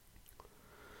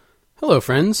Hello,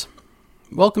 friends.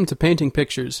 Welcome to Painting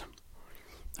Pictures.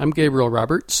 I'm Gabriel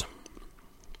Roberts.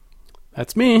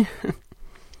 That's me.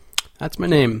 That's my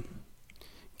name.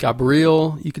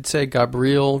 Gabriel, you could say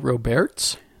Gabriel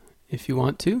Roberts if you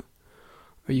want to.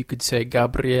 Or you could say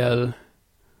Gabriel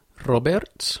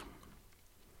Roberts.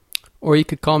 Or you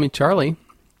could call me Charlie,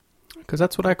 because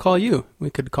that's what I call you.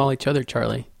 We could call each other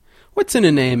Charlie. What's in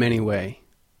a name anyway?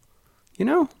 You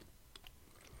know?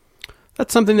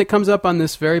 That's something that comes up on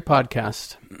this very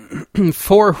podcast,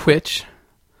 for which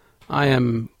I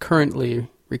am currently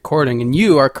recording, and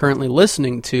you are currently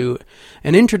listening to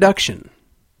an introduction.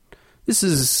 This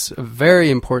is a very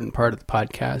important part of the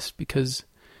podcast because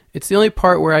it's the only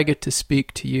part where I get to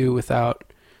speak to you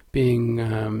without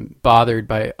being bothered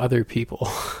by other people.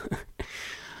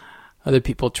 Other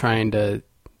people trying to,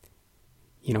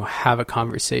 have a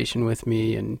conversation with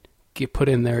me and put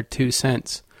in their 2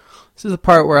 cents. This is the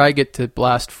part where I get to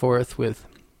blast forth with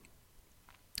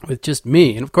just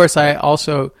me. And of course, I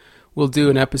also will do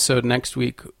an episode next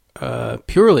week,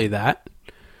 purely that.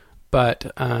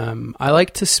 But I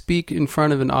like to speak in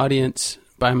front of an audience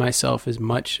by myself as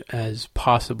much as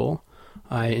possible.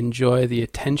 I enjoy the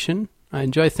attention. I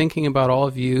enjoy thinking about all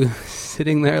of you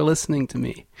sitting there listening to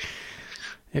me.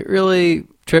 It really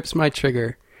trips my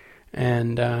trigger.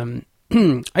 And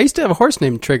I used to have a horse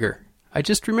named Trigger. I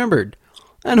just remembered.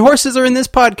 And horses are in this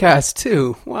podcast,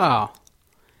 too. Wow.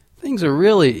 Things are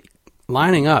really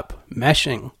lining up,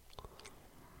 meshing.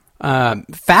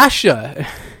 Fascia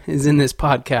is in this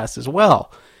podcast as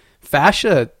well.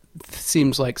 Fascia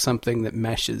seems like something that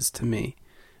meshes to me.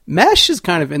 Mesh is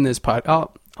kind of in this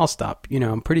I'll stop.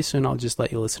 Pretty soon I'll just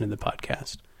let you listen to the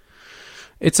podcast.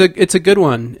 It's a good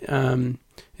one.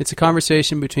 It's a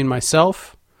conversation between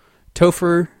myself,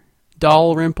 Topher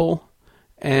Dalrymple,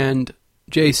 and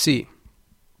JC.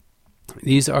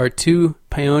 These are 2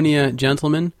 Paonia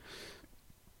gentlemen,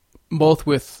 both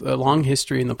with a long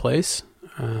history in the place,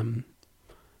 and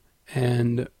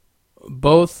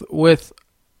both with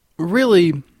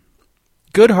really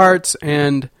good hearts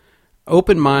and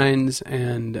open minds,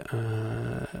 and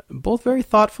both very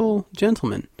thoughtful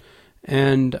gentlemen.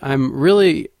 And I'm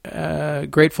really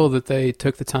grateful that they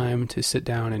took the time to sit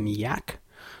down and yak.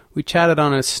 We chatted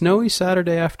on a snowy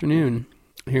Saturday afternoon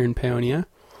here in Paonia.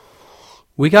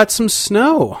 We got some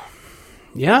snow.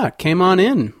 Yeah, it came on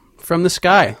in from the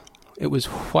sky. It was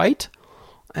white,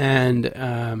 and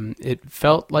it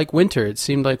felt like winter. It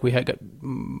seemed like we had got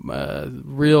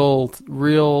real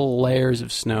layers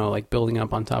of snow, like building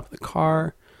up on top of the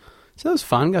car. So that was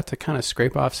fun. Got to kind of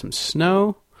scrape off some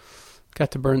snow.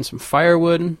 Got to burn some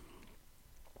firewood.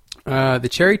 The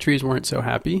cherry trees weren't so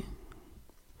happy.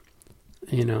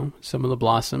 Some of the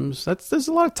blossoms. There's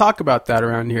a lot of talk about that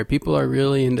around here. People are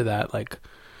really into that. Like,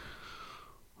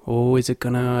 is it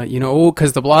gonna,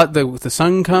 because the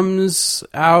sun comes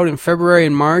out in February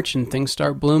and March and things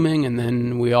start blooming, and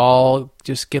then we all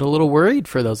just get a little worried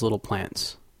for those little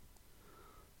plants.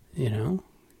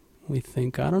 We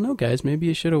think, I don't know, guys, maybe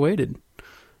you should have waited.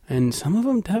 And some of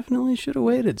them definitely should have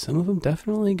waited. Some of them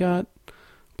definitely got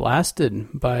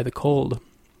blasted by the cold.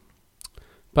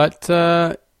 But,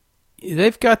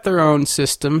 they've got their own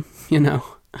system, They've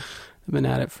been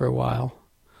at it for a while.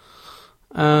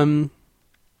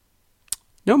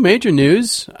 No major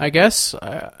news, I guess.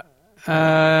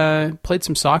 I played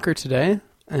some soccer today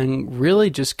and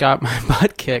really just got my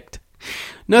butt kicked.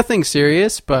 Nothing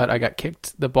serious, but I got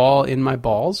kicked the ball in my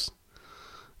balls.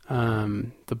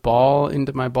 The ball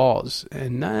into my balls.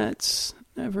 And that's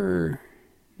never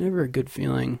a good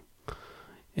feeling.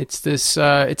 It's this.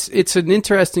 It's an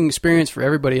interesting experience for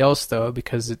everybody else, though,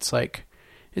 because it's like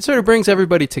it sort of brings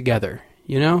everybody together,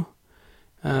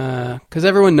 because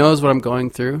everyone knows what I'm going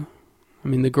through. I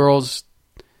mean, the girls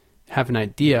have an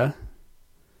idea;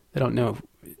 they don't know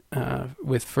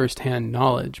with firsthand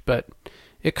knowledge, but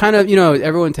it kind of,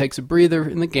 everyone takes a breather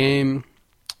in the game.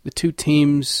 The 2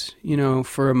 teams,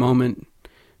 for a moment,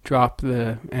 drop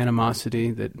the animosity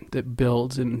that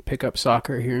builds in pickup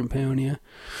soccer here in Paonia.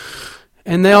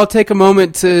 And they all take a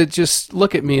moment to just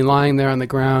look at me lying there on the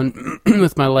ground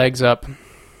with my legs up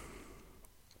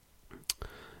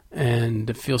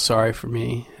and feel sorry for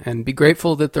me and be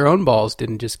grateful that their own balls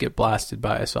didn't just get blasted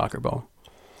by a soccer ball.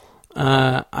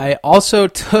 I also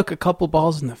took a couple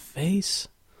balls in the face.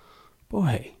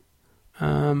 Boy.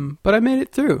 But I made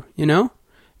it through,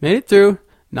 Made it through.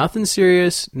 Nothing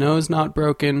serious. Nose not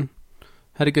broken.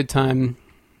 Had a good time.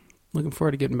 Looking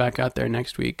forward to getting back out there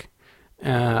next week.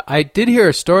 I did hear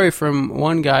a story from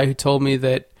one guy who told me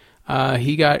that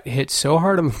he got hit so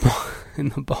hard in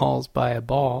the balls by a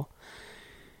ball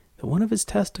that one of his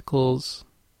testicles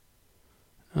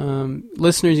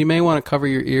Listeners, you may want to cover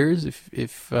your ears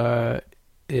if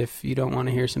you don't want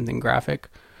to hear something graphic.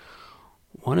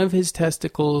 One of his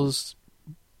testicles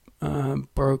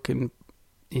broken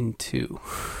in two.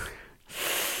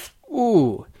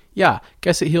 Ooh, yeah.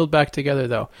 Guess it healed back together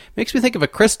though. Makes me think of a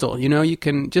crystal. You know, you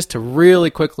can, just to really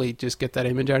quickly just get that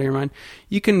image out of your mind.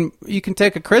 You can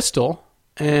take a crystal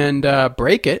and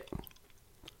break it,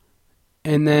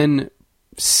 and then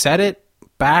set it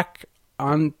back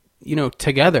on,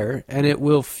 together, and it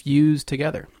will fuse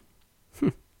together.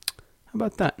 How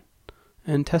about that?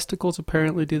 And testicles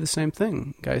apparently do the same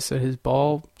thing. Guy said his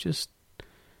ball just,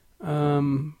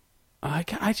 I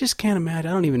just can't imagine.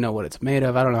 I don't even know what it's made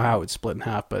of. I don't know how it would split in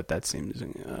half, but that seems,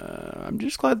 I'm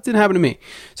just glad it didn't happen to me.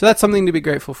 So that's something to be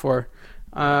grateful for.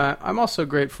 I'm also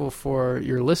grateful for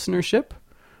your listenership.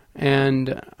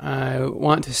 And I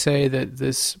want to say that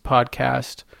this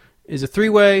podcast is a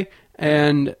 3-way,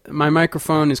 and my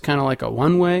microphone is kind of like a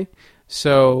 1-way.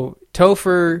 So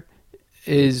Topher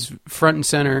is front and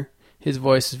center. His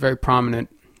voice is very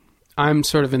prominent. I'm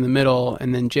sort of in the middle,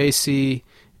 and then JC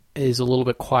is a little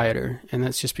bit quieter, and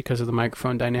that's just because of the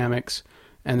microphone dynamics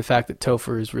and the fact that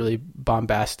Topher is really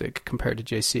bombastic compared to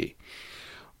JC.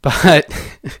 But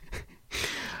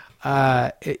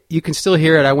you can still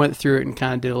hear it. I went through it and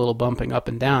kind of did a little bumping up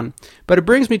and down. But it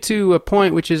brings me to a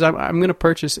point, which is I'm going to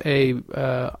purchase a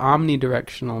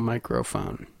omnidirectional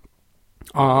microphone.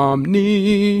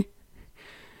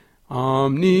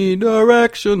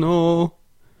 Omnidirectional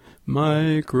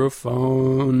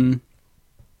microphone.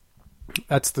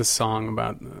 That's the song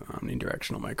about the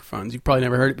omnidirectional microphones. You've probably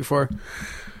never heard it before.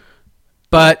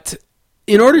 But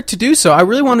in order to do so, I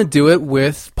really want to do it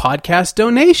with podcast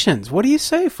donations. What do you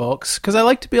say, folks? Because I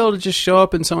like to be able to just show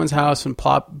up in someone's house and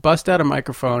bust out a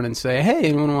microphone and say, hey,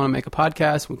 anyone want to make a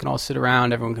podcast? We can all sit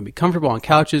around. Everyone can be comfortable on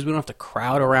couches. We don't have to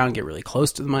crowd around, get really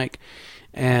close to the mic.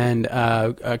 And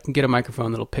I can get a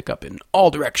microphone that'll pick up in all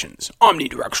directions.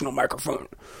 Omnidirectional microphone.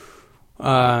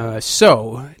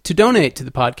 So, to donate to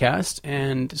the podcast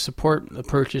and support the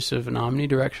purchase of an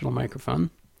omnidirectional microphone,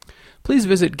 please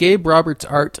visit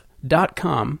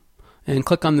GabeRobertsArt.com and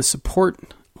click on the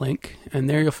support link, and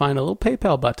there you'll find a little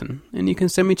PayPal button, and you can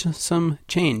send me some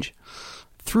change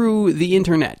through the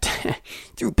internet,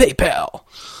 through PayPal.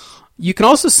 You can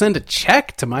also send a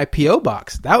check to my P.O.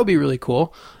 Box. That would be really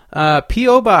cool.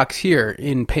 P.O. Box here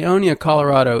in Paonia,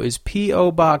 Colorado is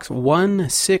P.O. Box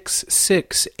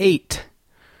 1668.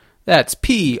 That's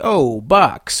P.O.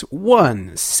 Box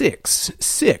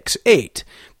 1668,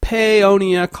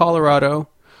 Paonia, Colorado.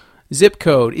 Zip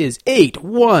code is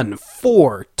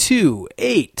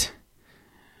 81428.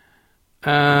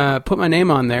 Put my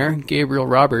name on there, Gabriel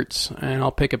Roberts, and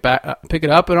I'll pick it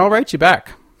up, and I'll write you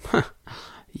back.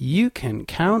 You can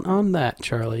count on that,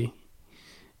 Charlie.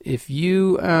 If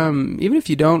you, even if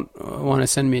you don't want to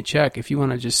send me a check, if you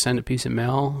want to just send a piece of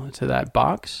mail to that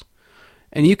box,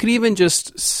 and you could even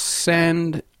just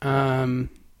send, I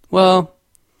was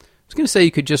going to say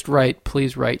you could just write,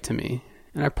 please write to me.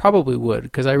 And I probably would,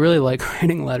 because I really like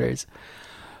writing letters.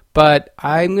 But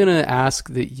I'm going to ask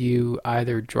that you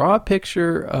either draw a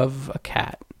picture of a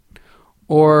cat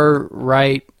or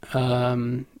write,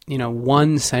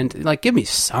 one sentence. Like, give me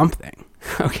something,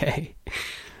 okay?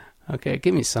 Okay,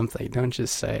 give me something. Don't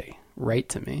just say, write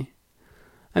to me.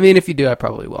 I mean, if you do, I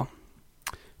probably will.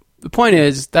 The point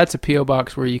is, that's a P.O.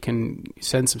 box where you can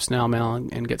send some snail mail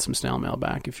and get some snail mail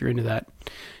back if you're into that.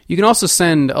 You can also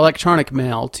send electronic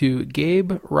mail to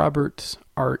Gabe Roberts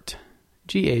Art,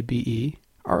 GabeRoberts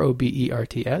Art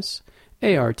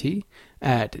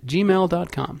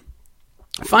 @gmail.com.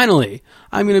 Finally,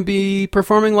 I'm going to be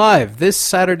performing live this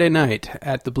Saturday night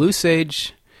at the Blue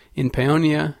Sage in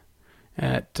Paonia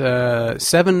at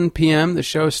 7 p.m. The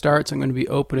show starts. I'm going to be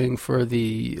opening for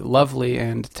the lovely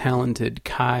and talented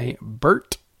Kai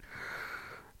Burt.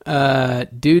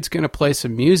 Dude's going to play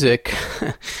some music,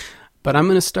 but I'm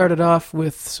going to start it off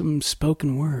with some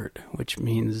spoken word, which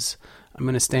means I'm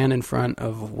going to stand in front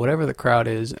of whatever the crowd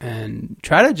is and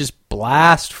try to just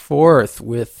blast forth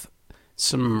with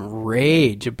some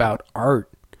rage about art.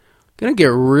 I'm going to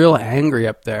get real angry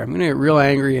up there. I'm going to get real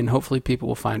angry, and hopefully people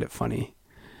will find it funny.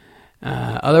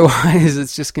 Otherwise,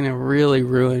 it's just going to really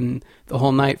ruin the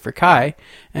whole night for Kai,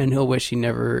 and he'll wish he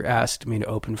never asked me to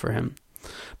open for him.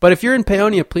 But if you're in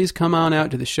Paonia, please come on out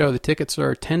to the show. The tickets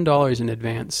are $10 in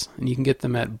advance, and you can get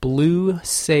them at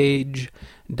bluesage.org.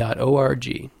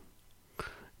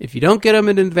 If you don't get them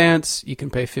in advance, you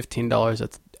can pay $15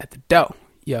 at the door.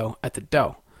 At the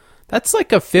door. That's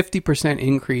like a 50%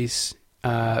 increase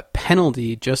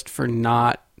penalty just for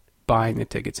not buying the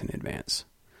tickets in advance.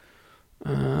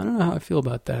 I don't know how I feel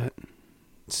about that.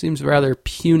 It seems rather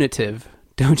punitive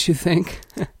don't you think?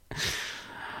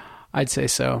 I'd say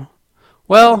so.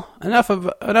 Well, enough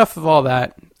of all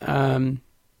that.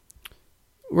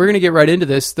 We're going to get right into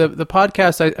this. The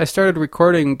podcast, I started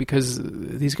recording because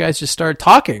these guys just started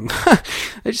talking.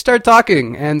 They just started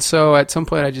talking. And so at some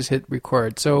point I just hit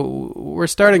record. So we're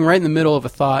starting right in the middle of a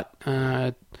thought,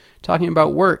 talking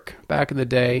about work back in the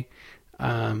day.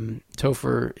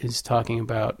 Topher is talking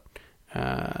about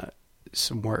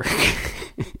some work.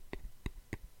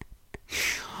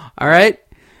 All right.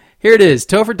 Here it is.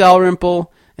 Topher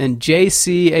Dalrymple and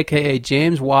JC, a.k.a.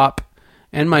 James Wap,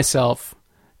 and myself.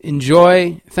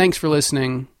 Enjoy. Thanks for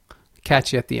listening.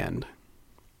 Catch you at the end.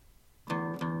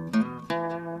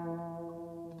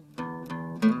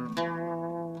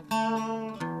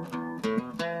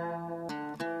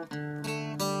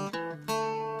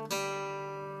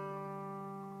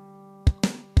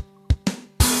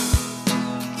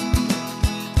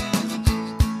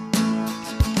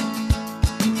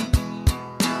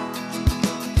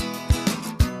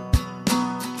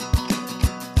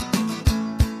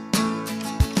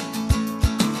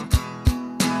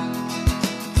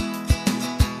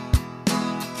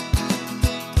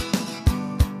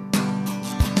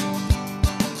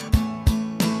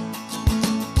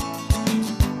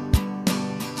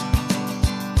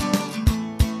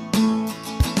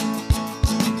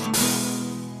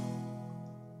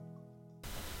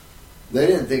 They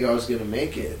didn't think I was going to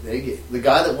make it. The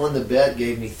guy that won the bet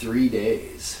gave me 3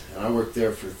 days, and I worked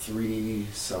there for 3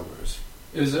 summers.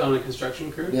 It was on a construction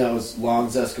crew? Yeah, it was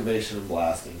Long's Excavation and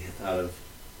Blasting out of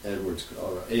Edwards,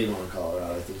 Colorado. Avon,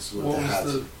 Colorado, I think is what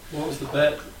What was the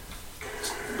bet?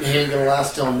 He ain't going to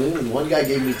last till noon. One guy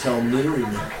gave me till noon.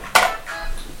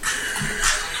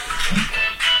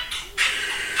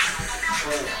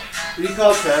 Will you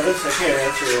call Travis? I can't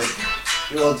answer it.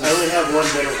 Well, I only have 1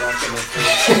 minute left on my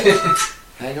phone.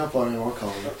 Hang up on him, I'll call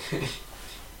him.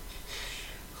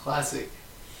 Classic.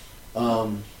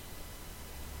 So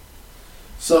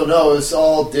no, it was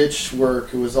all ditch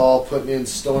work. It was all putting in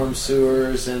storm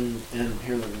sewers and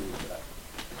here, let me read that.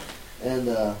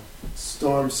 And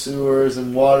storm sewers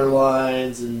and water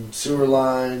lines and sewer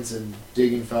lines and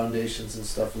digging foundations and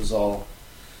stuff. It was all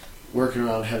working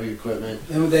around heavy equipment.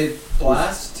 And would they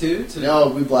blast too? No,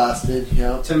 we blasted,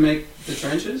 yeah. To make the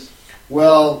trenches?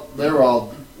 Well, they were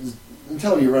all,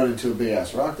 until you run into a big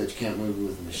ass rock that you can't move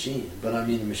with a machine. But I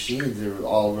mean, the machines, they were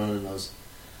all running those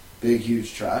big,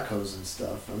 huge track hoses and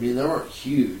stuff. I mean, they weren't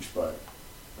huge, but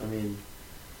I mean,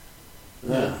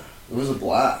 yeah, it was a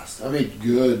blast. I made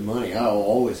good money. I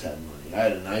always had money. I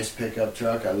had a nice pickup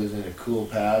truck. I lived in a cool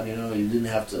pad. You know, you didn't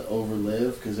have to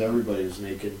overlive because everybody was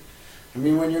making. I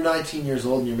mean, when you're 19 years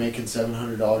old and you're making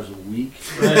 $700 a week,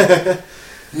 right.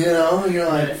 You know, you're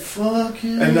like, right. Fuck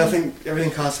yeah. And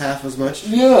everything costs half as much.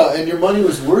 Yeah, and your money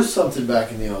was worth something back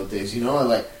in the old days. You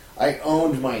know, I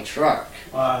owned my truck.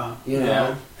 Wow. You know,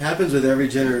 yeah. Happens with every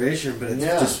generation, but it's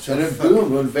just and it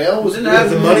boomed when Vail was. Didn't have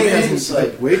the the money money, hasn't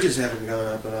like wages haven't gone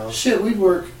up at all. Shit, we'd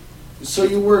work. So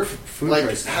you work Food like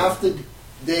prices. half the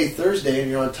day Thursday,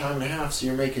 and you're on time and a half, so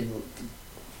you're making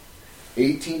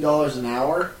 $18 an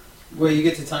hour. Well, you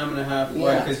get to time and a half.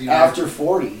 Yeah. Because you After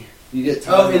 40, you get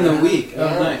time. Oh, in and a the half. week. Oh,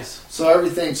 Yeah. nice. So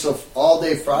everything. So all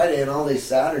day Friday and all day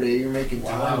Saturday, you're making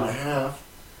time Wow. and a half.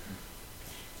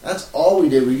 That's all we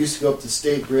did. We used to go up to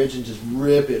State Bridge and just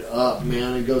rip it up,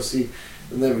 man, and go see.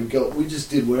 And then we just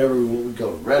did whatever we wanted. We'd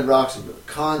go to Red Rocks and go to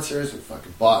concerts. We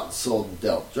fucking bought and sold and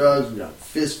dealt drugs. We got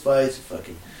fist fights.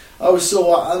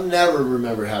 I never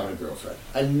remember having a girlfriend.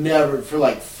 I never, for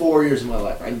like 4 years of my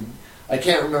life, I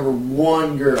can't remember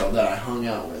one girl that I hung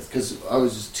out with because I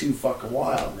was just too fucking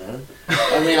wild, man.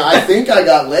 I mean, I think I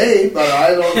got laid, but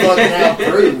I don't fucking have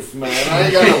proof, man. I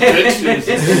ain't got no pictures.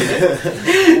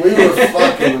 We were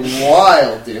fucking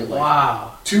wild, dude. Like,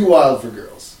 Wow. Too wild for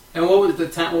girls. And what was the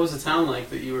town? What was the town like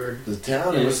that you were? The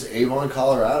town, it was Avon,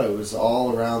 Colorado. It was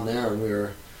all around there, and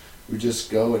we just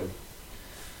go and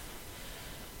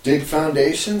dig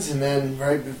foundations, and then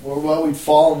we'd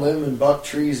fall and live and buck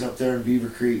trees up there in Beaver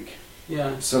Creek.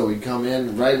 Yeah. So we'd come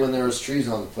in right when there was trees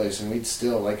on the place, and we'd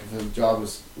still, like if the job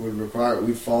would require it,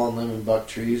 we'd fall and live and buck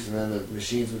trees, and then the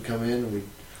machines would come in, and we'd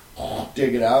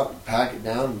dig it out, and pack it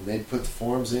down, and they'd put the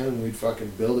forms in, and we'd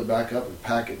fucking build it back up and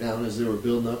pack it down as they were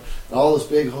building up. And all those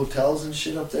big hotels and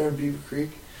shit up there in Beaver Creek.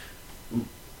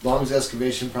 Long's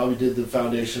Excavation probably did the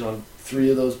foundation on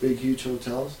 3 of those big, huge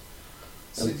hotels.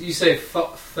 So you say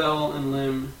fell and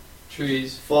limb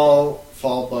trees. Fall,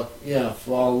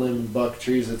 limb, and buck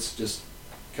trees. It's just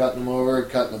cutting them over,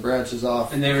 cutting the branches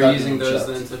off. And they were using those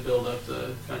then to build up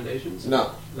the foundations?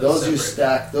 No. That's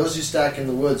Those you stack in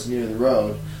the woods near the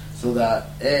road so that,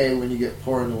 A, when you get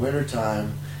poor in the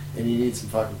wintertime, and you need some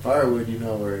fucking firewood, you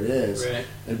know where it is. Right.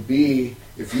 And B,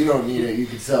 if you don't need it, you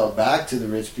can sell it back to the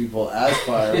rich people as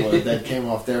firewood that came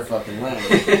off their fucking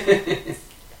land.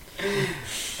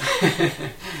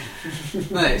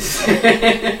 Nice.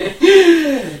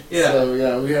 Yeah. So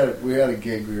yeah, we had a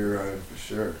gig we were running for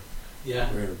sure.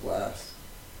 Yeah. We had a blast.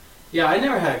 Yeah, I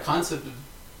never had a concept of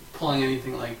pulling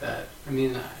anything like that. I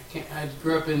mean, I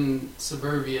grew up in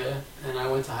suburbia, and I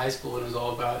went to high school, and it was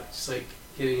all about just like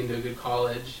getting into a good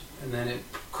college, and then it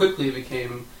quickly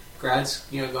became going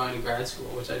to grad school,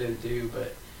 which I didn't do,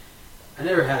 but I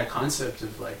never had a concept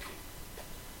of like,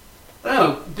 I don't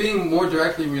know, being more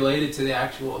directly related to the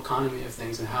actual economy of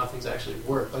things and how things actually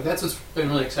work. Like that's what's been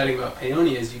really exciting about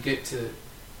Paonia is you get to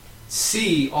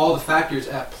see all the factors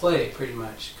at play pretty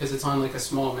much because it's on like a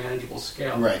small manageable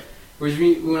scale. Right. Whereas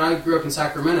when I grew up in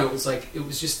Sacramento, it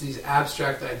was just these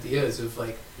abstract ideas of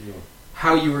like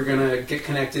how you were gonna get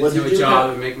connected to a job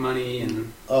and make money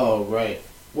and. Oh right.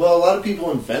 Well, a lot of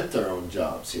people invent their own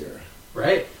jobs here.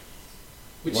 Right.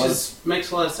 Which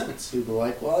makes a lot of sense. People are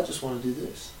like, well, I just want to do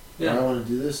this. Yeah. Or I want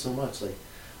to do this so much. Like,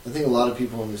 I think a lot of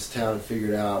people in this town have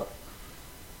figured out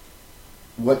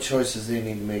what choices they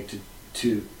need to make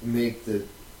to make the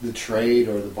trade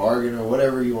or the bargain or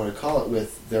whatever you want to call it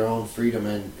with their own freedom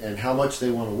and how much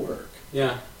they want to work.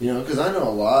 Yeah. You know, because I know a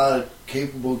lot of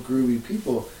capable, groovy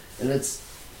people, and it's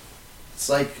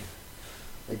like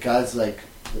guys like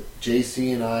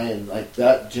JC and I and like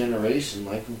that generation,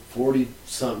 like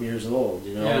 40-something years old,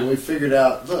 you know, and we figured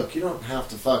out, look, you don't have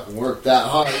to fucking work that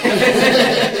hard.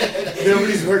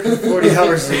 Nobody's working 40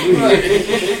 hours a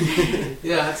week.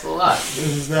 Yeah, that's a lot. This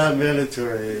is not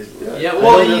mandatory. Yeah,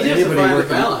 well, you have to find the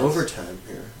balance. Overtime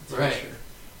here. Right. Sure.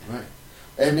 Right.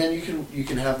 And then you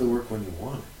can have the work when you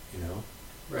want it, you know?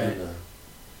 Right. And,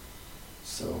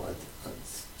 so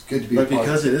it's good to be But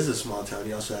because it is a small town,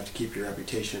 you also have to keep your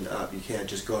reputation up. You can't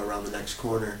just go around the next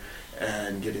corner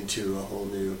and get into a whole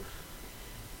new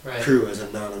crew as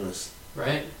anonymous.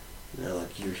 Right. You know,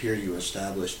 like you're here, you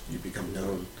establish, you become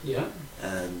known. Yeah.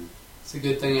 And it's a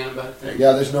good thing and a bad thing.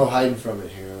 Yeah, there's no hiding from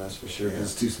it here, that's for sure,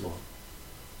 because it's too small.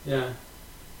 Yeah.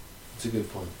 It's a good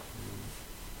point.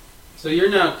 So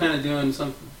you're now kind of doing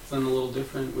something a little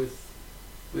different with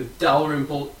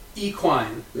Dalrymple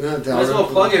Equine. Yeah, Dalrymple. Might as well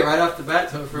plug it right off the bat,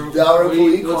 Topher.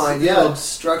 Dalrymple Equine, it's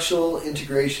structural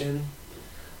integration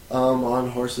on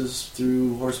horses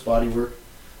through horse body work.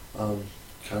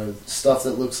 Kind of stuff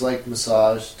that looks like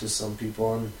massage to some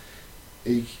people, and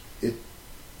it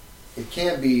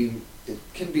can be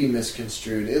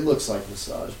misconstrued. It looks like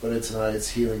massage, but it's not. It's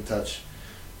healing touch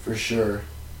for sure,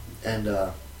 and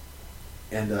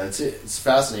it's a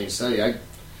fascinating study.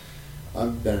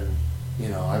 I've been,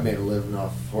 I made a living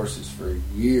off horses for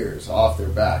years, off their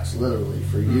backs, literally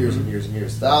for years and years and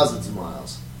years, thousands of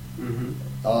miles. Name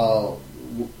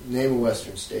a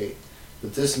Western state,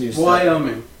 but this new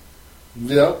Wyoming.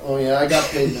 Yep. Oh yeah, I got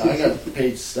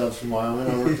paid stuff from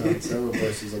Wyoming. I worked on several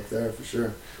places up there for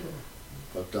sure.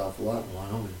 Fucked off a lot in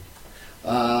Wyoming.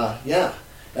 Yeah,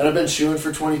 and I've been shoeing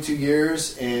for 22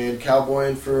 years and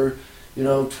cowboying for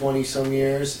 20 some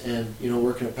years, and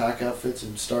working at pack outfits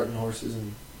and starting horses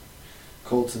and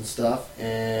colts and stuff.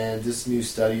 And this new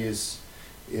study is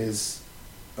it's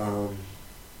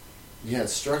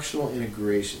structural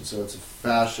integration, so it's a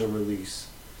fascia release.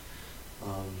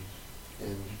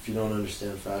 And if you don't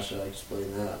understand fascia, I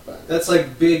explain that. But that's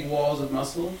like big walls of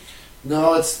muscle?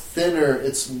 No, it's thinner.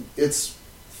 It's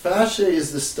fascia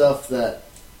is the stuff that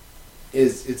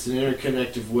it's an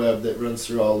interconnective web that runs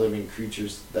through all living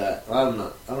creatures. That I don't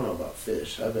know about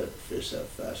fish. I bet fish have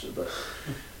fascia, but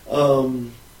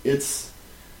it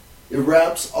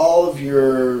wraps all of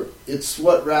your. It's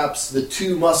what wraps the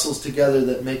two muscles together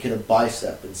that make it a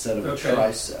bicep instead of a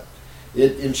tricep.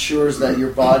 It ensures that your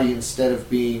body, instead of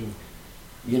being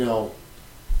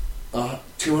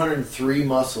 203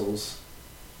 muscles,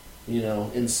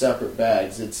 in separate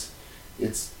bags, it's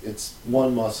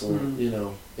one muscle, in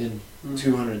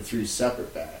 203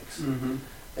 separate bags,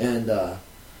 and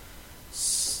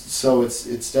so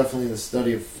it's definitely the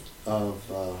study of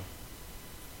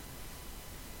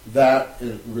that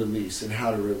and release and how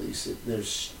to release it.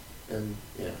 It's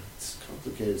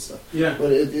complicated stuff. Yeah,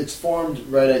 but it's formed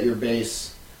right at your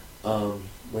base.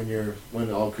 When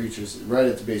all creatures, right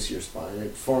at the base of your spine,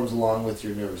 it forms along with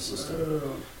your nervous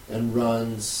system and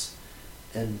runs,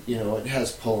 and it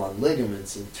has pull on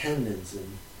ligaments and tendons,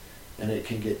 and it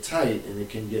can get tight, and it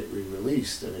can get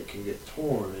re-released, and it can get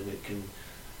torn, and it can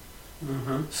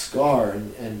scar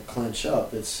and clench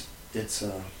up. It's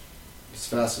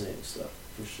fascinating stuff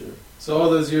for sure. So all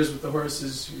those years with the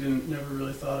horses, you never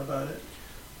really thought about it?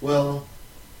 Well,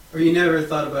 Or you never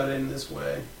thought about it in this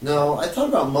way? No, I thought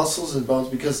about muscles and bones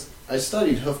because I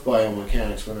studied hoof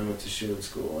biomechanics when I went to shoeing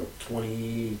school, like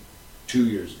 22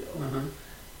 years ago. Uh-huh.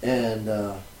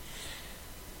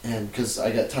 And because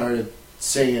I got tired of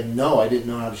saying no, I didn't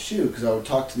know how to shoe, because I would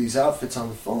talk to these outfits on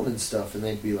the phone and stuff, and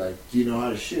they'd be like, do you know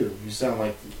how to shoe? You sound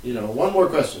like, one more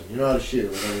question, you know how to shoe?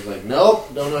 And I was like,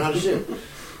 nope, don't know how to shoe.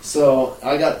 So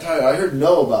I got tired. I heard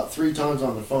no about 3 times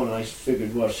on the phone, and I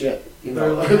figured, well, shit,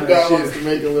 guy wants to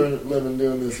make a living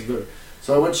doing this.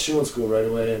 So I went to shoeing school right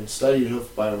away and studied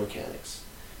hoof biomechanics.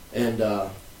 And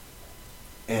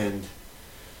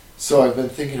so I've been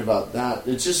thinking about that.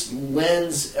 It just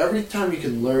lends, every time you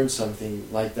can learn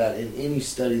something like that in any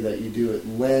study that you do, it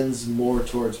lends more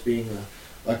towards being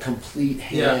a complete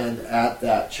hand at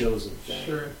that chosen thing.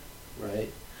 Sure.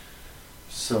 Right?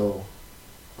 So,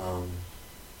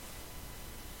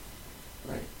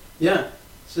 right. Yeah.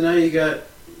 So now you got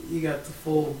the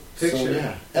full picture. So,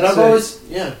 yeah. And I've always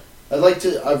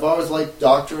liked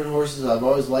doctoring horses. I've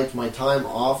always liked my time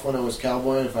off when I was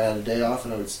cowboying. If I had a day off,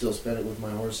 and I would still spend it with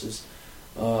my horses.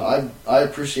 I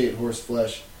appreciate horse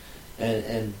flesh,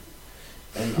 and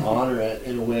honor it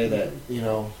in a way that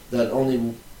that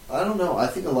only, I don't know. I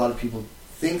think a lot of people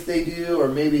think they do, or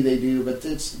maybe they do, but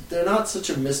they're not such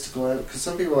a mystical animal. Because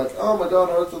some people are like, oh my God,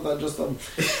 Arthur, that just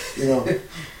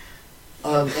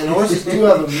and horses do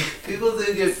have a... People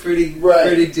do get pretty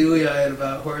dewy-eyed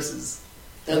about horses.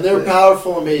 And they're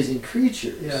powerful, amazing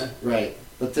creatures. Yeah. Right.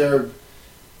 But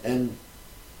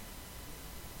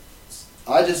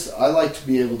I like to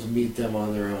be able to meet them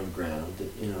on their own ground.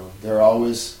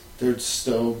 They're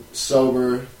so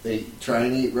sober. They try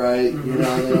and eat right.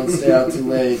 They don't stay out too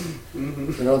late.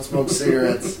 They don't smoke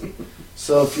cigarettes.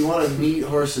 So if you want to meet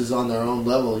horses on their own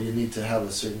level, you need to have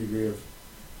a certain degree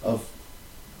of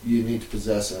you need to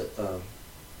possess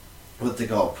what they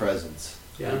call presence,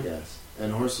 I guess.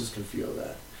 And horses can feel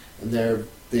that. And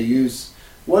they use...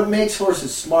 What makes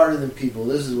horses smarter than people,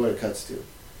 this is what it cuts to,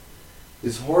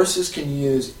 is horses can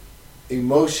use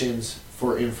emotions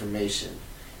for information.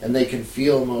 And they can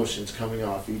feel emotions coming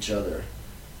off each other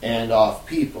and off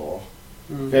people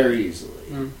very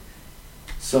easily.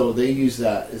 So they use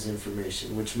that as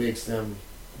information, which makes them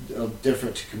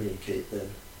different to communicate than...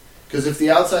 Because if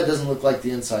the outside doesn't look like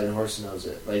the inside, a horse knows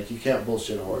it. Like, you can't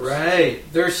bullshit a horse. Right.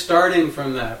 They're starting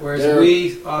from that, whereas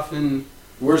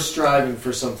we're striving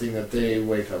for something that they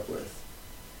wake up with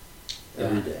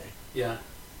every day. Yeah.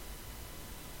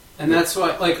 And that's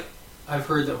why, like, I've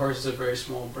heard that horses have very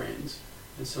small brains,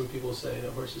 and some people say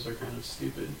that horses are kind of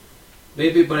stupid.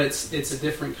 Maybe, but it's a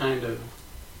different kind of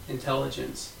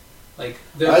intelligence. Like,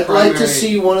 I'd like to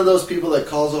see one of those people that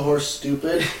calls a horse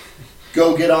stupid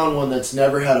go get on one that's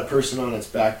never had a person on its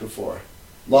back before.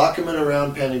 Lock him in a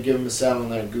round pen and give him a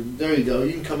saddle, and there you go.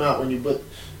 You can come out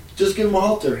just give him a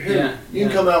halter. Here, you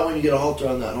can come out when you get a halter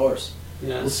on that horse.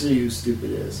 Yeah. We'll see who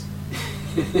stupid is.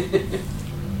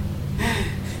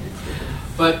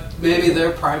 But maybe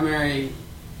their primary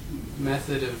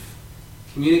method of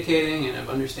communicating and of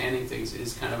understanding things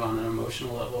is kind of on an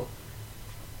emotional level,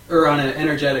 or on an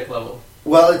energetic level.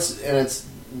 Well,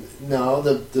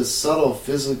 the subtle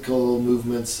physical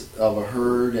movements of a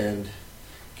herd and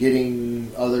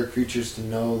getting other creatures to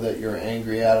know that you're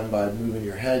angry at them by moving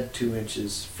your head 2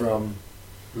 inches from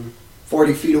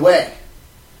 40 feet away.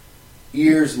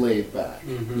 Ears laid back.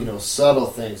 Subtle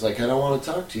things like, I don't want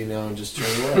to talk to you now, and just turn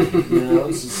away.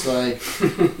 It's just like...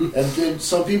 And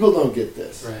some people don't get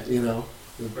this. Right.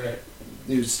 Right.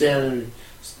 You stand in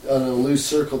a loose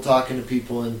circle talking to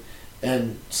people,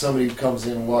 and somebody comes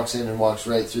in and walks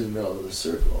right through the middle of the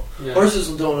circle. Yeah. Horses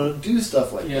don't do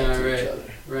stuff like that to each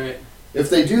other. Right. If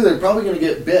they do, they're probably going to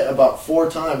get bit about 4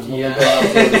 times when they go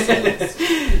out there.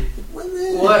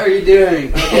 What are you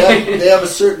doing? They have a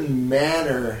certain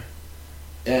manner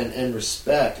and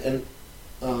respect and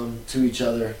to each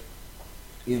other.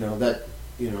 That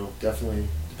definitely,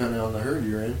 depending on the herd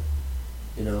you're in,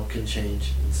 can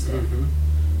change and stuff.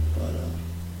 But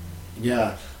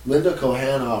Linda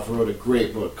Kohanoff wrote a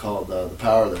great book called The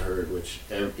Power of the Herd, which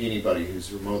anybody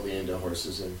who's remotely into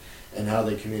horses and how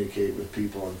they communicate with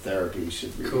people in therapy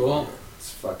should read. Cool.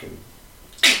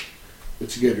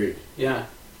 It's a good read. Yeah.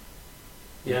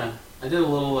 Yeah. I did a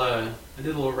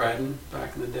little riding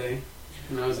back in the day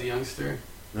when I was a youngster.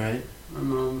 Right. My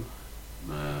mom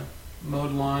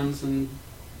mowed lawns and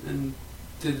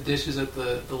did the dishes at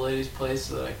the lady's place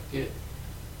so that I could get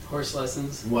horse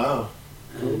lessons. Wow.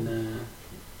 And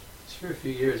just for a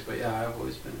few years, but yeah, I've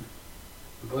always been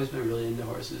really into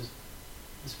horses.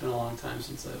 It's been a long time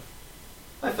since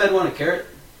I fed one a carrot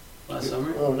last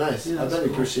summer. Oh, nice. Yeah, I bet he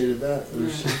appreciated that.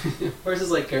 Yeah. Horses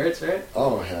like carrots, right?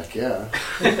 Oh, heck yeah.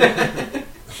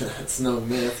 That's no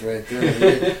myth right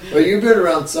there. But you've been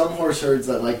around some horse herds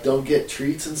that like don't get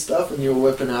treats and stuff, and you'll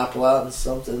whip an apple out and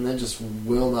something, and then just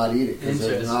will not eat it because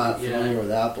they're not familiar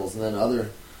with apples. And then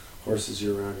other horses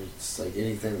you're around, it's like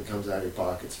anything that comes out of your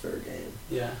pocket's fair game.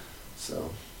 Yeah.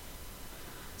 So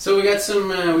we got some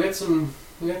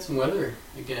weather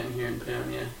again here in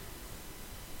Paonia.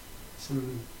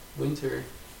 Some winter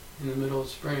in the middle of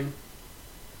spring.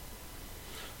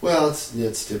 Well,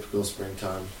 it's typical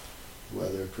springtime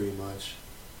weather, pretty much.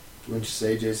 Wouldn't you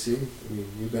say, JC? I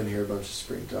mean, you've been here a bunch of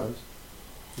springtimes.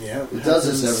 Yeah, it does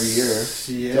this every year.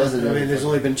 Yeah, I mean, there's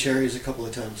only been cherries a couple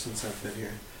of times since I've been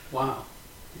here. Wow,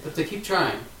 but they keep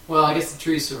trying. Well, I guess the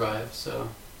trees survive, so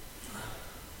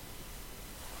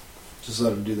just let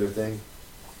them do their thing.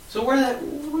 So what do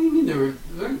you mean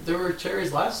there were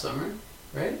cherries last summer,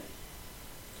 right?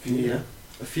 Yeah,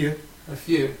 a few.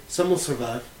 Some will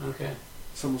survive. Okay.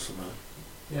 Some will survive.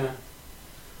 Yeah,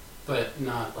 but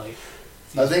not like.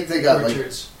 I think they got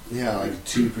orchards. like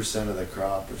 2% of the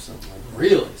crop or something like that.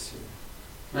 Really?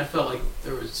 I felt like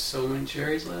there was so many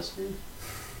cherries last year.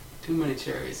 Too many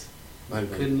cherries.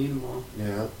 Couldn't eat them all.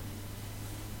 Yeah.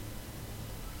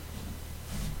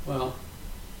 Well.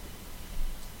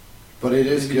 But it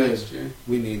is good. Next year.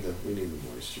 We need the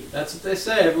moisture. That's what they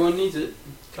say. Everyone needs it.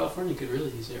 California could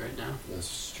really use it right now.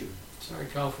 That's true. Sorry,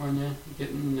 California.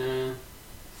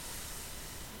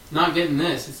 Not getting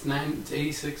this. It's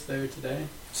 86 there today.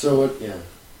 So what? Yeah.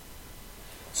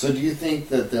 So do you think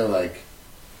that they're like?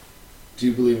 Do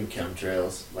you believe in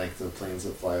chemtrails, like the planes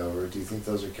that fly over? Do you think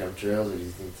those are chemtrails, or do you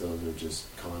think those are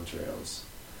just contrails?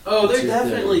 Oh, they're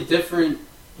definitely different.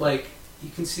 Like,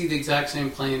 you can see the exact same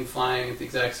plane flying at the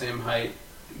exact same height,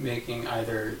 making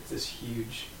either this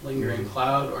huge lingering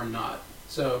cloud or not.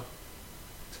 So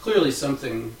it's clearly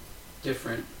something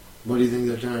different. What do you think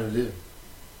they're trying to do?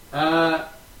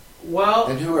 Well,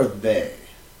 and who are they?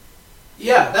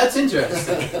 Yeah, that's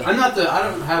interesting. I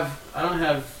don't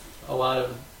have a lot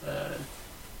of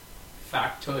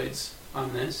factoids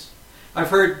on this. I've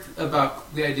heard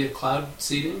about the idea of cloud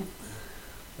seeding,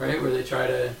 right, where they try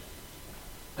to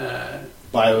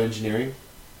bioengineering.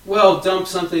 Well, dump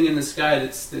something in the sky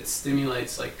that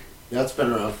stimulates like. That's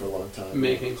been around for a long time.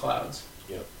 Making clouds.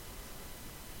 Yep.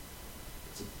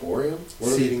 Is it boreum?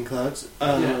 Seeding clouds.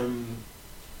 I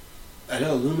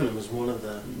know aluminum is one of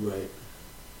the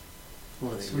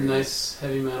some nice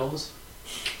heavy metals.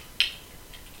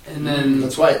 And then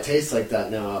that's why it tastes like that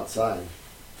now outside.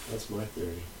 That's my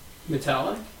theory.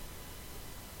 Metallic?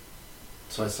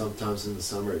 That's why sometimes in the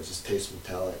summer it just tastes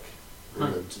metallic.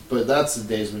 Huh. But that's the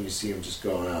days when you see them just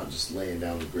going out and just laying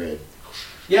down the grid.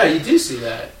 Yeah, you do see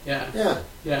that. Yeah.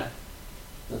 Yeah.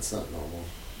 That's not normal.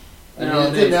 I mean,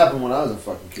 it didn't happen when I was a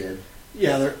fucking kid.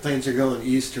 Yeah, their planes are going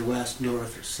east or west,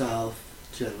 north or south,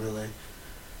 generally.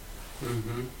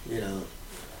 Mm-hmm. You know.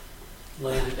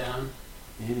 Laying it down.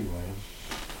 Anyway.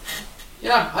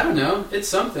 Yeah, I don't know. It's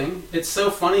something. It's so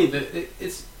funny that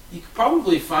it's. You could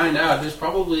probably find out. There's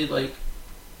probably like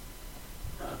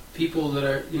people that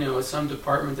are, some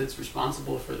department that's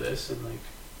responsible for this, and like,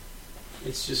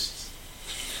 it's just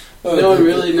no one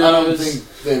really knows. I don't think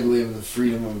they believe in the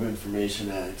Freedom of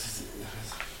Information Act.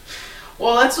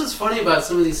 Well, that's what's funny about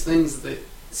some of these things that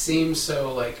seem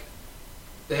so like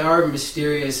they are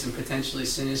mysterious and potentially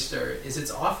sinister. Is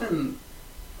it's often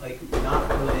like not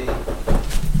really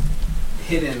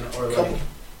hidden or like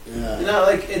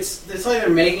like it's like they're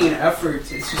making an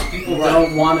effort. It's just people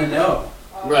don't want to know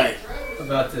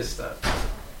about this stuff.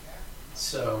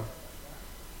 So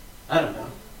I don't know.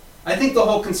 I think the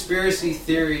whole conspiracy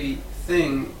theory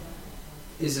thing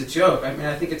is a joke. I mean,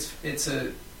 I think it's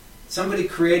a somebody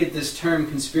created this term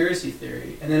conspiracy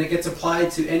theory, and then it gets applied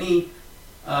to any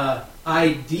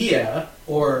idea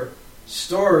or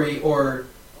story or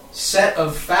set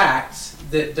of facts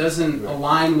that doesn't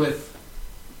align with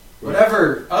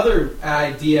whatever other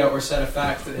idea or set of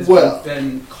facts that has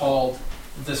been called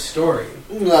the story.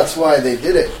 That's why they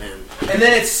did it, man. And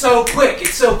then it's so quick,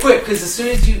 because as soon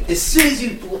as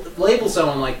you label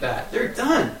someone like that, they're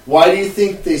done. Why do you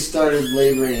think they started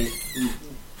labeling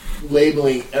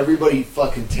everybody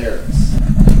fucking terrorists?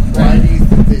 Why do you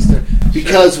think they started?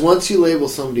 Because once you label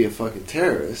somebody a fucking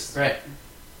terrorist,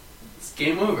 it's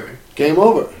game over. Game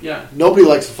over. Yeah. Nobody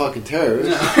likes a fucking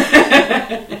terrorist.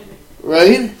 No.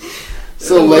 Right?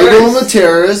 So label them a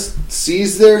terrorist,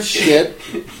 seize their shit,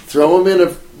 throw them in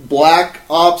a black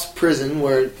ops prison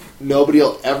where nobody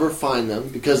will ever find them,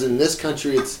 because in this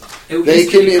country they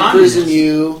can imprison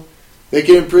you. They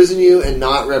can imprison you and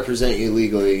not represent you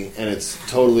legally, and it's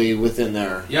totally within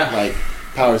their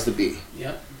powers to be.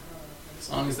 Yep.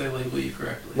 As long as they label you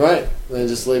correctly. Right. They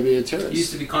just label you a terrorist. You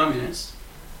used to be communist.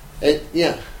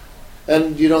 Yeah.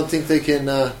 And you don't think they can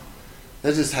they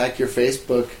just hack your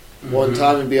Facebook one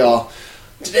time and be all,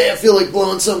 today I feel like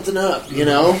blowing something up, you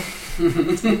know?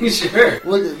 Sure.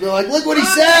 They're like, look what he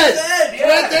said! Yeah.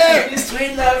 Right there! He's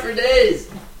tweeting that for days.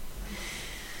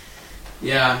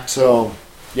 Yeah. So,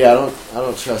 yeah, I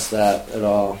don't trust that at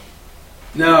all.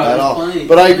 No, at all. Plenty.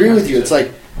 But I agree with you. It's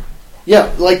like,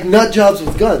 yeah, like nut jobs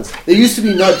with guns. They used to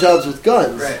be nut jobs with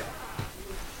guns. Right.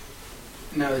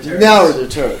 Now they're terrorists. Now they're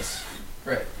terrorists.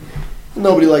 Right.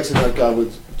 Nobody likes a nut job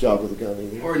with a gun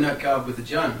either. Or nut gob with a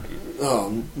John.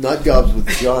 Oh, nut jobs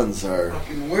with guns are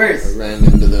fucking worse. I ran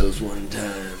into those one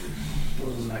time.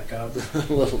 Little nut gob.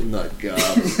 Little nut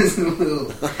gobs. Just a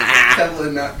little couple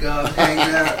of nut gobs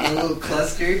hanging out in a little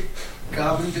cluster,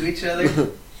 gobbling to each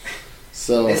other.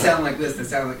 So They sound like this. They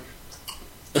sound like.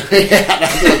 yeah,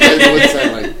 that's what they would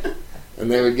sound like.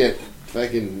 And they would get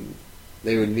fucking.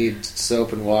 They would need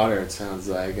soap and water. It sounds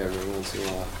like every once in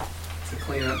a while To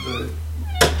clean up the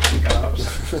gobs.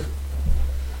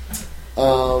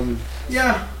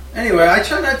 Yeah. Anyway, I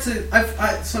try not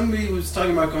to. Somebody was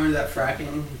talking about going to that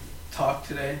fracking talk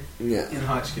today. Yeah. In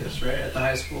Hotchkiss, right at the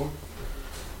high school,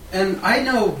 and I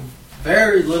know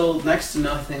very little, next to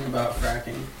nothing about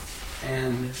fracking,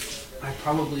 and I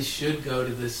probably should go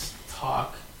to this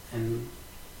talk and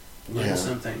learn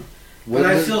something. But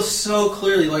I feel so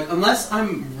clearly, like, unless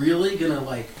I'm really gonna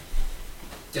like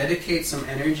dedicate some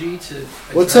energy to.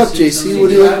 What's up, JC? What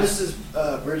do you have? This is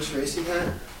British racing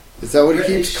hat. Is that what he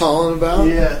keeps calling about?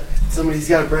 Yeah. He's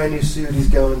got a brand new suit. He's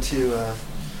going to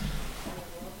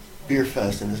Beer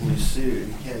Fest in his new suit.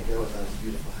 He can't go without his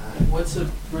beautiful hat. What's a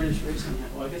British racing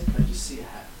hat? Well, I guess I just see a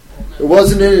hat. It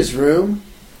wasn't in his room.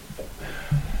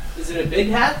 Is it a big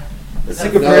hat? It's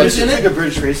like a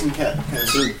British racing cap.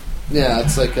 Yeah,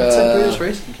 it's like a. It's a British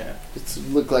racing cap. It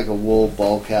looked like a wool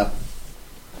ball cap.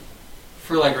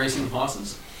 For like racing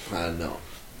horses? I don't know.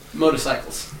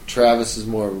 Motorcycles. Travis is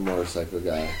more of a motorcycle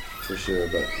guy, for sure,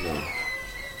 but no.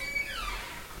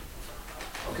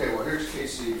 Okay, well, here's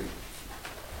Casey. Did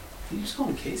you just call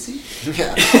him Casey?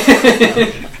 Yeah.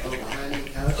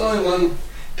 Only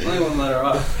one letter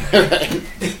off. Right.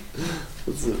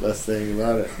 That's the best thing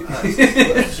about it.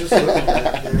 Just looking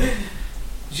at it there.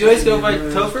 Did you always go by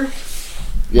Topher?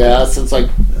 Yeah, since like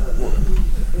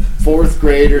 4th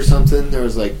grade or something, there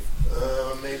was like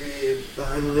maybe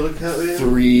behind the little cut.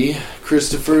 3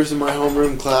 Christophers in my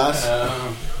homeroom class.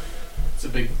 It's a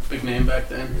big name back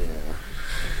then. Yeah.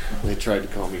 They tried to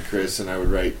call me Chris, and I would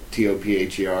write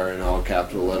Topher in all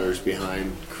capital letters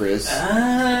behind Chris.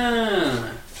 Ah.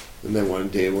 And then one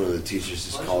day, one of the teachers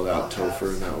just called out Topher,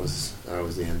 and that was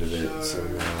the end of it. So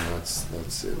now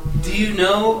that's it. Do you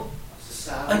know?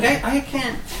 Like I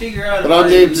can't figure out. But I'll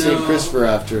name St. Christopher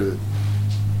after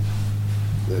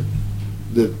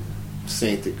the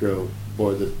saint that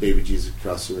bore the baby Jesus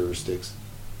across the river Styx.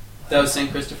 That was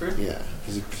St. Christopher? Yeah,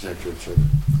 he's a protector of children.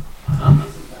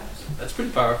 That's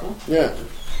pretty powerful. Yeah,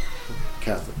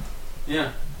 Catholic.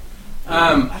 Yeah.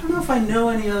 I don't know if I know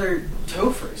any other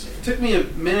Tophers. It took me a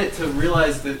minute to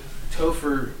realize that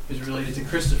Topher is related to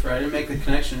Christopher. I didn't make the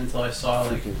connection until I saw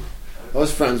like. I was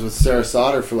friends with Sarah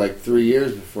Sauter for like 3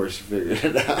 years before she figured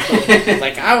it out.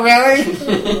 Like, oh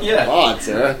really? Yeah. Come on,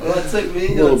 Sarah. Well, it took me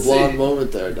a little blonde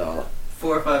moment there, doll.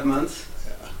 4 or 5 months.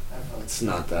 Yeah. It's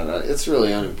not that. It's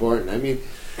really unimportant. I mean,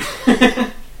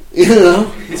 you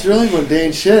know, it's really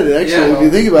mundane shit. Actually, if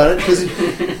you think about it, because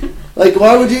like,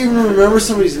 why would you even remember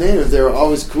somebody's name if they were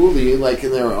always cool to you? Like,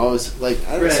 and they were always like.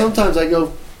 Sometimes I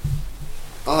go.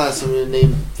 I'll ask somebody to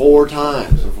name 4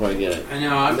 times before I get it. I